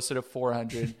closer to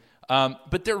 400.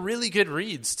 But they're really good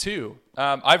reads, too.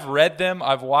 I've read them.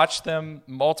 I've watched them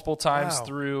multiple times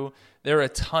through. They're a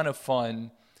ton of fun.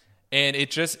 And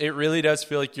it really does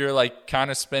feel like you're like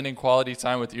kind of spending quality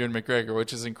time with Ewan McGregor,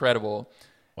 which is incredible.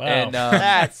 Wow. And,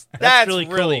 that's really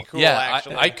really cool. yeah,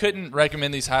 actually. I couldn't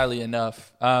recommend these highly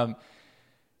enough.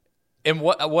 And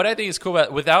what I think is cool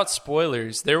about, without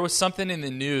spoilers, there was something in the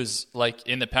news like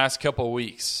in the past couple of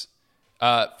weeks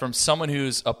from someone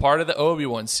who's a part of the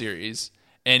Obi-Wan series,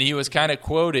 and he was kind of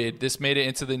quoted. This made it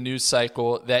into the news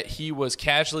cycle that he was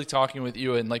casually talking with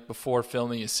Ewan like before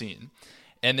filming a scene.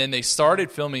 And then they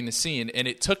started filming the scene, and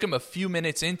it took him a few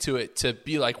minutes into it to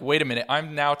be like, wait a minute,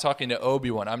 I'm now talking to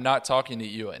Obi-Wan. I'm not talking to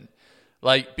Ewan.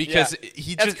 Like, because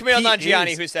he That's just... Kumail he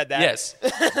Nanjiani is- who said that. Yes.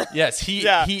 Yes, he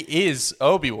is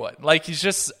Obi-Wan. Like, he's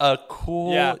just a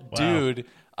cool dude.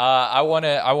 I want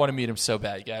to meet him so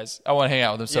bad, guys. I want to hang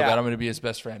out with him so bad. I'm going to be his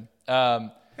best friend.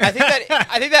 I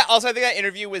think that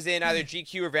interview was in either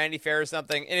GQ or Vanity Fair or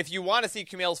something. And if you want to see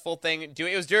Kumail's full thing,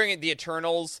 it was during the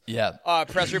Eternals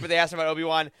press group, but they asked him about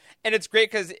Obi-Wan, and it's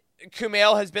great because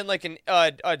Kumail has been like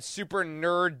a super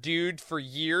nerd dude for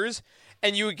years,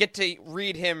 and you would get to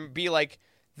read him be like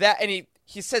that, and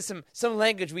he says some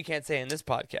language we can't say in this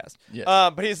podcast. Yes.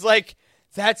 But he's like,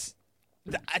 that's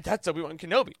Obi-Wan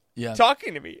Kenobi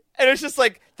talking to me. And it's just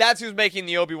like, that's who's making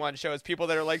the Obi-Wan show, is people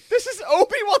that are like, this is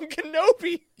Obi-Wan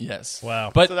Kenobi. Yes.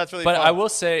 Wow. But, So that's really but fun. I will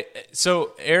say,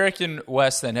 so Eric and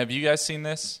Wes, then, have you guys seen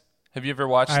this? Have you ever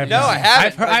watched these? No, I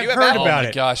haven't. but I've you have heard Apple. about Oh my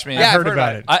it. gosh, man. Yeah, I've heard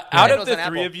about it. Out It of was the on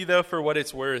three Apple. of you, though, for what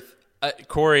it's worth,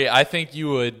 Corey, I think you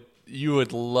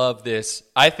would love this.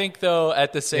 I think, though,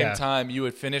 at the same time, you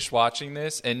would finish watching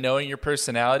this, and knowing your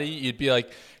personality, you'd be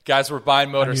like, guys, we're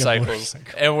buying motorcycles,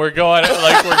 and we're going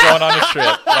on a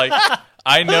trip. Like,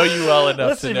 I know you well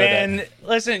enough to know that.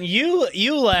 Listen,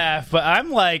 you laugh, but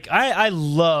I'm like, I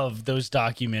love those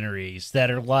documentaries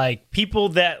that are like people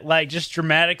that like just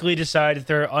dramatically decide that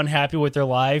they're unhappy with their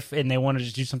life and they want to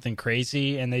just do something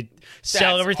crazy and they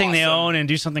sell That's everything they awesome. own and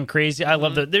do something crazy. I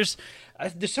love that. There's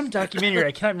some documentary,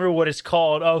 I can't remember what it's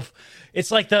called, of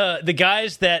it's like the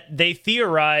guys that they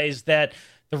theorize that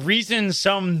the reason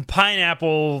some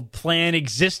pineapple plant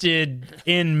existed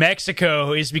in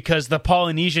Mexico is because the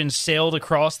Polynesians sailed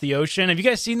across the ocean. Have you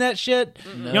guys seen that shit?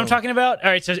 No. You know what I'm talking about? All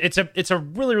right, so it's a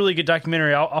really, really good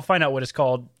documentary. I'll find out what it's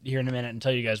called here in a minute and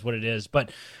tell you guys what it is.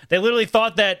 But they literally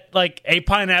thought that like a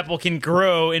pineapple can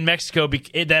grow in Mexico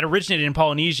that originated in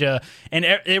Polynesia, and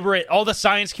all the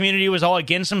science community was all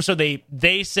against them. So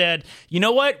they said, you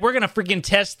know what? We're gonna freaking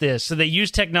test this. So they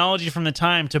used technology from the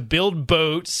time to build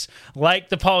boats like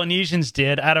the Polynesians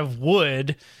did out of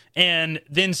wood and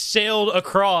then sailed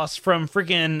across from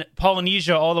freaking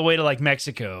Polynesia all the way to like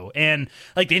Mexico, and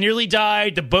like they nearly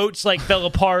died. The boats like fell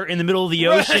apart in the middle of the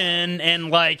ocean, and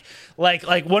like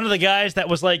one of the guys that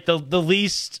was like the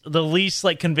least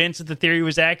like convinced that the theory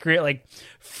was accurate, like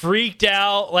freaked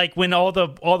out like when all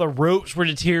the ropes were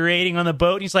deteriorating on the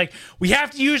boat. And he's like, we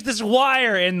have to use this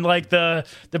wire, and like the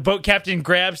boat captain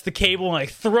grabs the cable and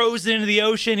like throws it into the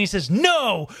ocean. He says,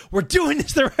 no, we're doing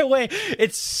this the right way.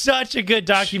 It's such a good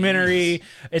documentary.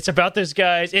 It's about those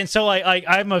guys, and so like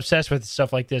I'm obsessed with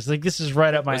stuff like this. Like this is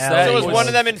right up my alley. So was one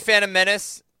of them in Phantom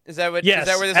Menace? Is that what? Yes, is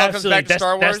that where this all comes back to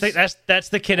Star Wars? That's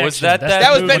the connection. Was that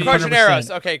was Ben movie, Cartoneros.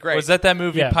 100%. Okay, great. Was that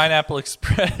movie Yeah. Pineapple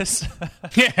Express?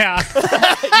 Yeah.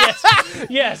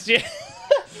 yes.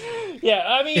 Yeah.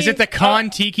 I mean, Is it the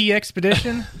Kon-Tiki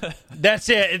expedition? That's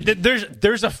it.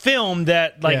 There's a film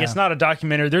that like Yeah. it's not a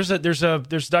documentary. There's a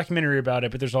documentary about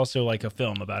it, but there's also like a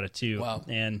film about it too. Wow.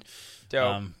 And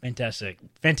Dope. fantastic.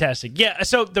 Yeah.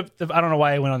 So I don't know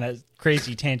why I went on that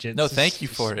crazy tangent. No, It's thank you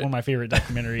for it. One of my favorite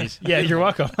documentaries. Yeah, you're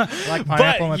welcome. Like pineapple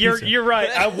on my But you're pizza. you're right.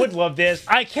 I would love this.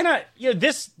 I cannot.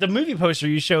 The movie poster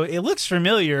you show, it looks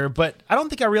familiar, but I don't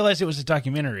think I realized it was a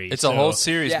documentary. It's So a whole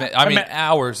series, yeah. man. I mean, I'm at-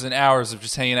 hours and hours of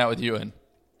just hanging out with Ewan.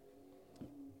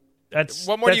 That's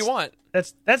What more do you want?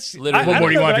 That's Literally. What I more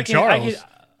do you don't know, want but for I Charles?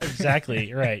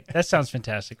 Exactly right. That sounds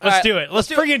fantastic. All Let's right, do it. Let's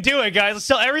friggin' do it, guys. Let's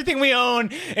sell everything we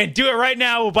own and do it right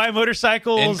now. We'll buy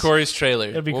motorcycles. In Corey's trailer.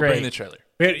 It'd be we'll great. bring the trailer.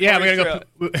 Yeah, we gotta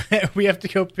go. We have to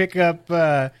go pick up.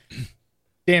 Damn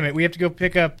it, we have to go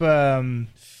pick up. Oh,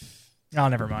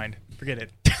 never mind. Forget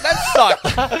it. That sucked.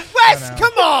 Wes,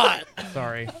 come on.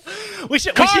 Sorry. We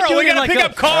should Carl, do we it in gotta like pick a-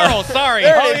 up Carl. Sorry.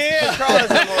 There it is. Carl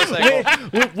has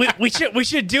a motorcycle. we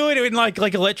should do it in like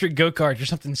electric go-karts or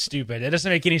something stupid. It doesn't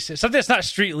make any sense. Something that's not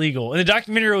street legal. And the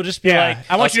documentary will just be Yeah, like,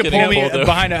 I want us you to getting pull me pulled over.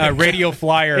 behind a radio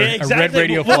flyer, yeah, exactly. a red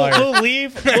radio we'll, flyer.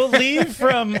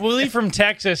 We'll leave from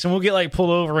Texas, and we'll get like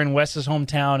pulled over in Wes's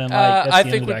hometown. And like that's I the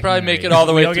end think of the we'd probably make it documentary. all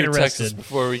the way We through get Texas arrested.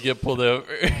 before we get pulled over.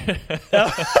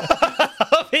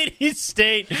 Any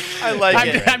state. I like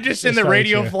it. I'm just in the probably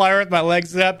radio true. flyer with my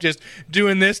legs up, just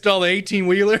doing this to all the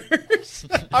 18-wheelers.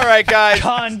 All right, guys.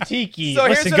 Kon-Tiki. So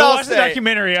here's Listen, what go I'll watch the say.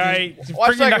 documentary. All right, Watch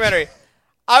the Friggin' documentary.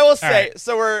 I will say, right.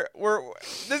 so we're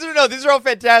these are all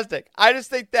fantastic. I just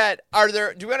think that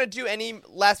do we want to do any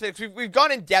last minute? We've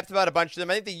gone in depth about a bunch of them.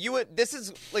 I think that this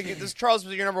is Charles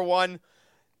was your number one.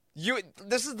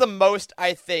 This is the most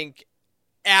I think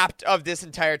apt of this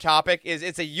entire topic.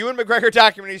 It's a Ewan McGregor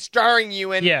documentary starring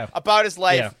Ewan about his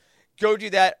life. Yeah. Go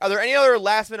do that. Are there any other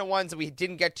last minute ones that we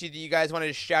didn't get to that you guys wanted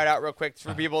to shout out real quick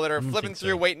for people that are flipping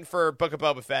through waiting for Book of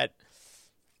Boba Fett?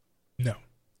 No,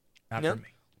 not No? for me.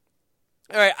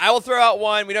 All right, I will throw out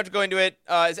one. We don't have to go into it.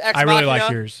 Is Ex I really Machina.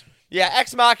 like yours. Yeah,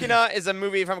 Ex Machina is a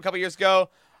movie from a couple years ago.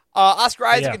 Oscar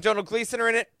Isaac Yeah. and Donald Gleason are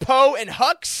in it. Poe and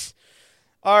Hux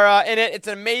are in it. It's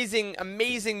an amazing,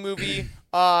 amazing movie.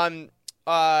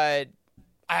 I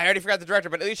already forgot the director,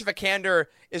 but Alicia Vikander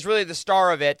is really the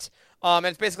star of it. And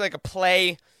it's basically like a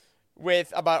play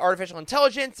about artificial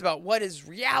intelligence, about what is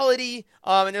reality.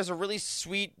 And there's a really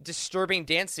sweet, disturbing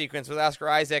dance sequence with Oscar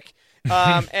Isaac.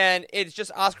 And it's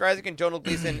just Oscar Isaac and Donald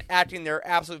Gleason acting their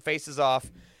absolute faces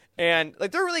off. And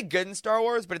like they're really good in Star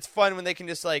Wars, but it's fun when they can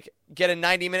just like get a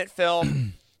 90-minute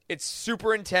film. It's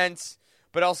super intense,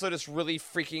 but also just really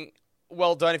freaking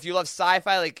well done. If you love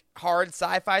sci-fi, like hard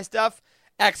sci-fi stuff,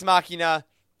 Ex Machina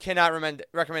cannot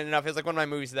recommend enough. It's like one of my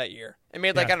movies of that year. It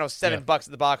made like I don't know $7 at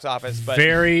the box office, but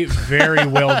Very, very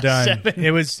well done.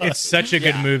 It's such a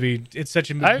good movie. It's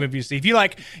such a good movie to see. If you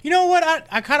like, you know what?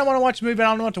 I kind of want to watch a movie, but I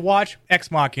don't know what to watch.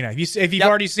 Ex Machina. If you've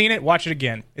already seen it, watch it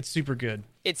again. It's super good.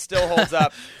 it still holds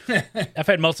up. I've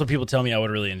had multiple people tell me I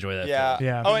would really enjoy that. Yeah. film.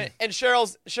 Yeah. Oh, and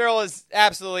Cheryl is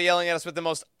absolutely yelling at us with the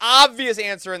most obvious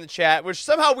answer in the chat, which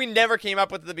somehow we never came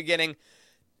up with at the beginning.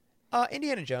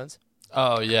 Indiana Jones.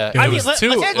 Oh yeah, I it mean, was let's two.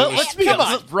 let's be come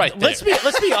on. right there.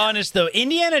 let's be honest though.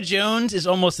 Indiana Jones is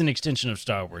almost an extension of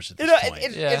Star Wars at this point.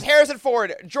 It's Harrison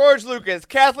Ford, George Lucas,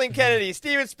 Kathleen Kennedy,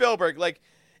 Steven Spielberg. Like,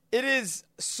 it is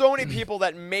so many people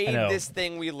that made know. this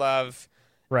thing we love.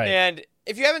 Right. And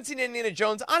if you haven't seen Indiana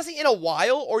Jones, honestly, in a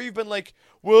while, or you've been like,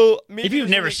 well, maybe If you've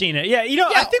never seen it, yeah, Yeah,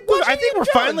 I think watch we're Indiana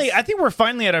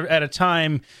finally at a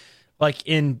time like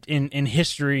in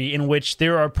history in which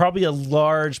there are probably a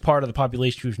large part of the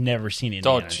population who's never seen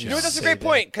Indiana Jones. You know what? That's a great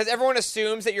point, because everyone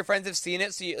assumes that your friends have seen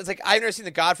it. So it's like, I've never seen The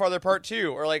Godfather Part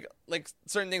 2, or like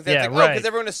certain things. That's Yeah, because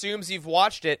everyone assumes you've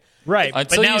watched it. Right.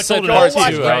 Until but now you it's said old part enough.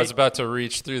 2, Right. I was about to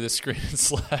reach through the screen and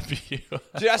slap you.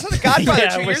 Dude, I saw The Godfather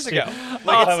Yeah, I 2 was years too. ago.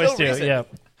 Like, I it's was still too. recent. Yeah.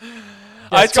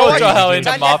 I told you how It's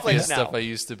into on Mafia Netflix stuff now. I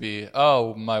used to be.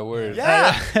 Oh my word!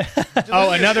 Yeah.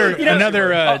 Oh, another.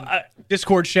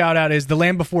 Discord shout out is The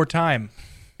Land Before Time.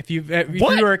 If you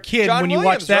What? were a kid John when you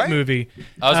Williams, watched that right? movie,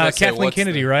 I was about to say, Kathleen what's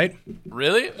Kennedy, the- right?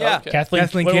 Really? Yeah. Okay. Kathleen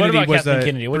Kathleen what Kennedy about was Kathleen a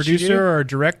Kennedy? What'd she do? producer or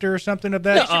director or something of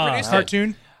that she produced it.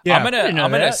 cartoon. Yeah, I'm didn't know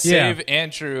gonna that. save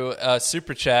Andrew a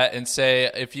super chat and say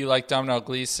if you like Domhnall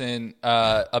Gleeson,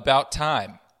 About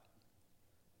Time.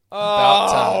 About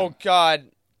Oh Time. God,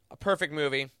 a perfect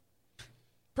movie.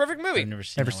 Perfect movie. I've never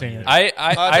seen, Never that one seen either. it.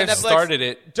 I on I've Netflix. started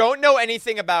it. Don't know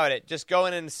anything about it. Just go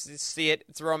in and see it.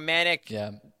 It's a romantic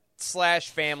Yeah, /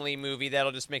 family movie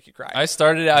that'll just make you cry. I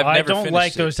started it. I've I never don't finished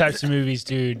like it. those types of movies,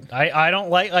 dude. I don't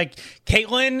like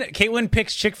Caitlin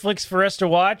picks chick flicks for us to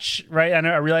watch, right?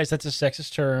 I realize that's a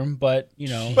sexist term, but you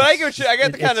know. But I get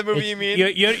the kind of movie it's-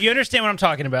 you mean. You understand what I'm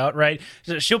talking about, right?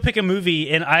 So she'll pick a movie,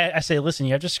 and I say, listen,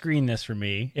 you have to screen this for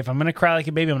me. If I'm gonna cry like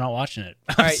a baby, I'm not watching it.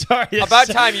 I'm All right. sorry. About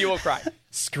time you will cry.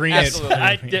 Screen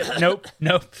Absolutely. it. Nope.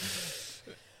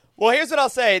 Well, here's what I'll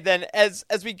say then. As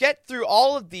we get through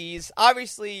all of these,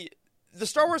 obviously, the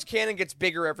Star Wars canon gets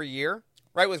bigger every year,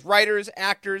 right? With writers,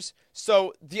 actors.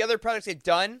 So the other projects they've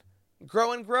done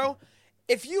grow and grow.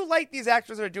 If you like these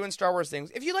actors that are doing Star Wars things,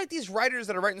 if you like these writers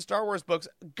that are writing Star Wars books,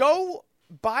 go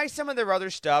buy some of their other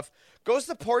stuff. Go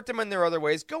support them in their other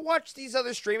ways. Go watch these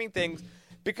other streaming things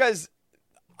because,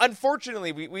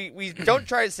 unfortunately, we don't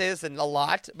try to say this a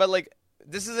lot, but like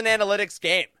this is an analytics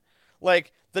game.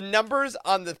 Like the numbers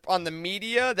on the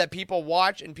media that people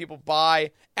watch and people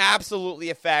buy absolutely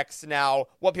affects now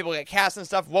what people get cast and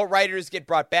stuff, what writers get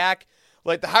brought back.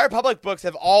 Like the High Republic books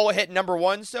have all hit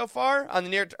 #1 so far on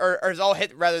the or has all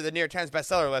hit rather the New York Times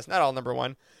bestseller list, not all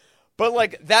 #1. But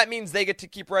like that means they get to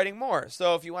keep writing more.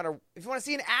 So if you want to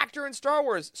see an actor in Star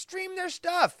Wars, stream their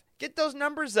stuff. Get those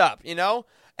numbers up, you know?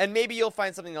 And maybe you'll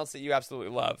find something else that you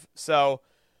absolutely love. So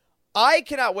I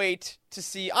cannot wait to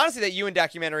see, honestly, that Ewan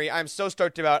documentary I'm so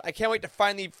stoked about. I can't wait to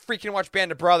finally freaking watch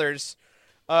Band of Brothers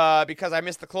because I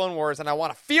missed the Clone Wars and I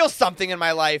want to feel something in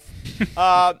my life.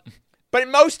 But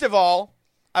most of all,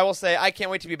 I will say I can't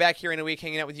wait to be back here in a week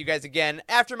hanging out with you guys again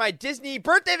after my Disney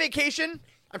birthday vacation.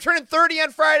 I'm turning 30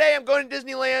 on Friday. I'm going to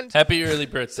Disneyland. Happy early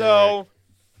birthday. So,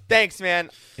 thanks, man.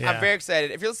 Yeah. I'm very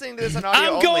excited. If you're listening to this on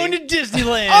audio I'm going only, to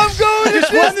Disneyland. I'm going to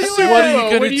Disneyland. What are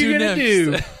you What are you gonna gonna do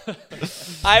do?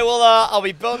 next? I will. I'll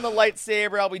be building the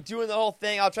lightsaber. I'll be doing the whole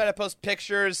thing. I'll try to post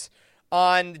pictures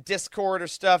on Discord or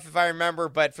stuff if I remember.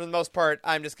 But for the most part,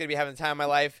 I'm just gonna be having the time of my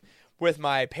life with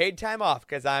my paid time off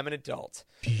because I'm an adult.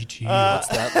 What's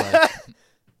that like?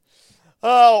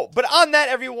 Oh, but on that,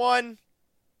 everyone,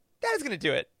 that is gonna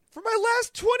do it for my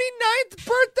last 29th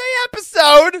birthday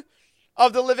episode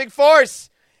of The Living Force.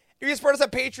 If you support us on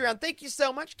Patreon, thank you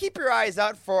so much. Keep your eyes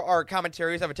out for our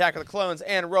commentaries of Attack of the Clones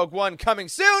and Rogue One coming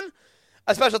soon.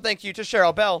 A special thank you to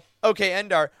Cheryl Bell, OK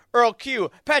Endar, Earl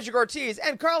Q, Patrick Ortiz,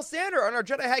 and Carl Sander on our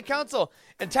Jedi High Council,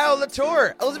 and Tyler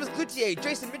Latour, Elizabeth Cloutier,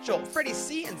 Jason Mitchell, Freddie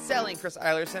C., and Sally and Chris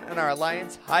Eilerson on our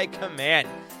Alliance High Command.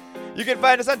 You can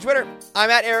find us on Twitter. I'm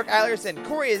at Eric Eilerson.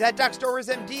 Corey is at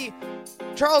DocStorersMD.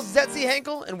 Charles is at C.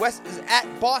 Henkel, and Wes is at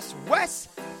Boss Wes.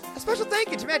 A special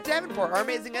thank you to Matt Davenport, our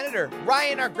amazing editor,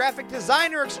 Ryan, our graphic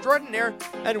designer extraordinaire,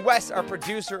 and Wes, our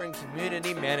producer and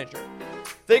community manager.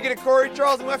 Thank you to Corey,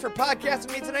 Charles, and Wes for podcasting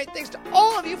with me tonight. Thanks to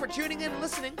all of you for tuning in and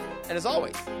listening. And as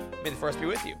always, may the Force be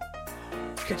with you.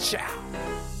 Ka-chow.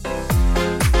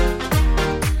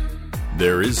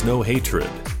 There is no hatred,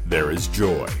 there is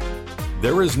joy.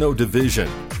 There is no division,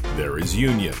 there is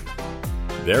union.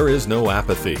 There is no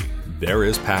apathy, there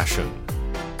is passion.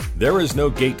 There is no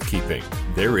gatekeeping,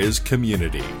 there is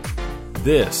community.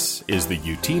 This is the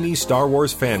Utini Star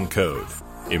Wars Fan Code.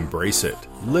 Embrace it,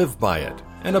 live by it,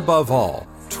 and above all,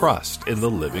 trust in the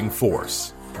living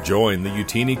Force. Join the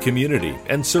Utini community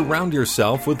and surround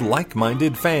yourself with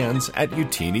like-minded fans at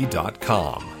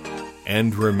utini.com.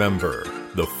 And remember,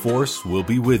 the Force will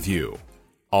be with you,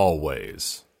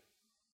 always.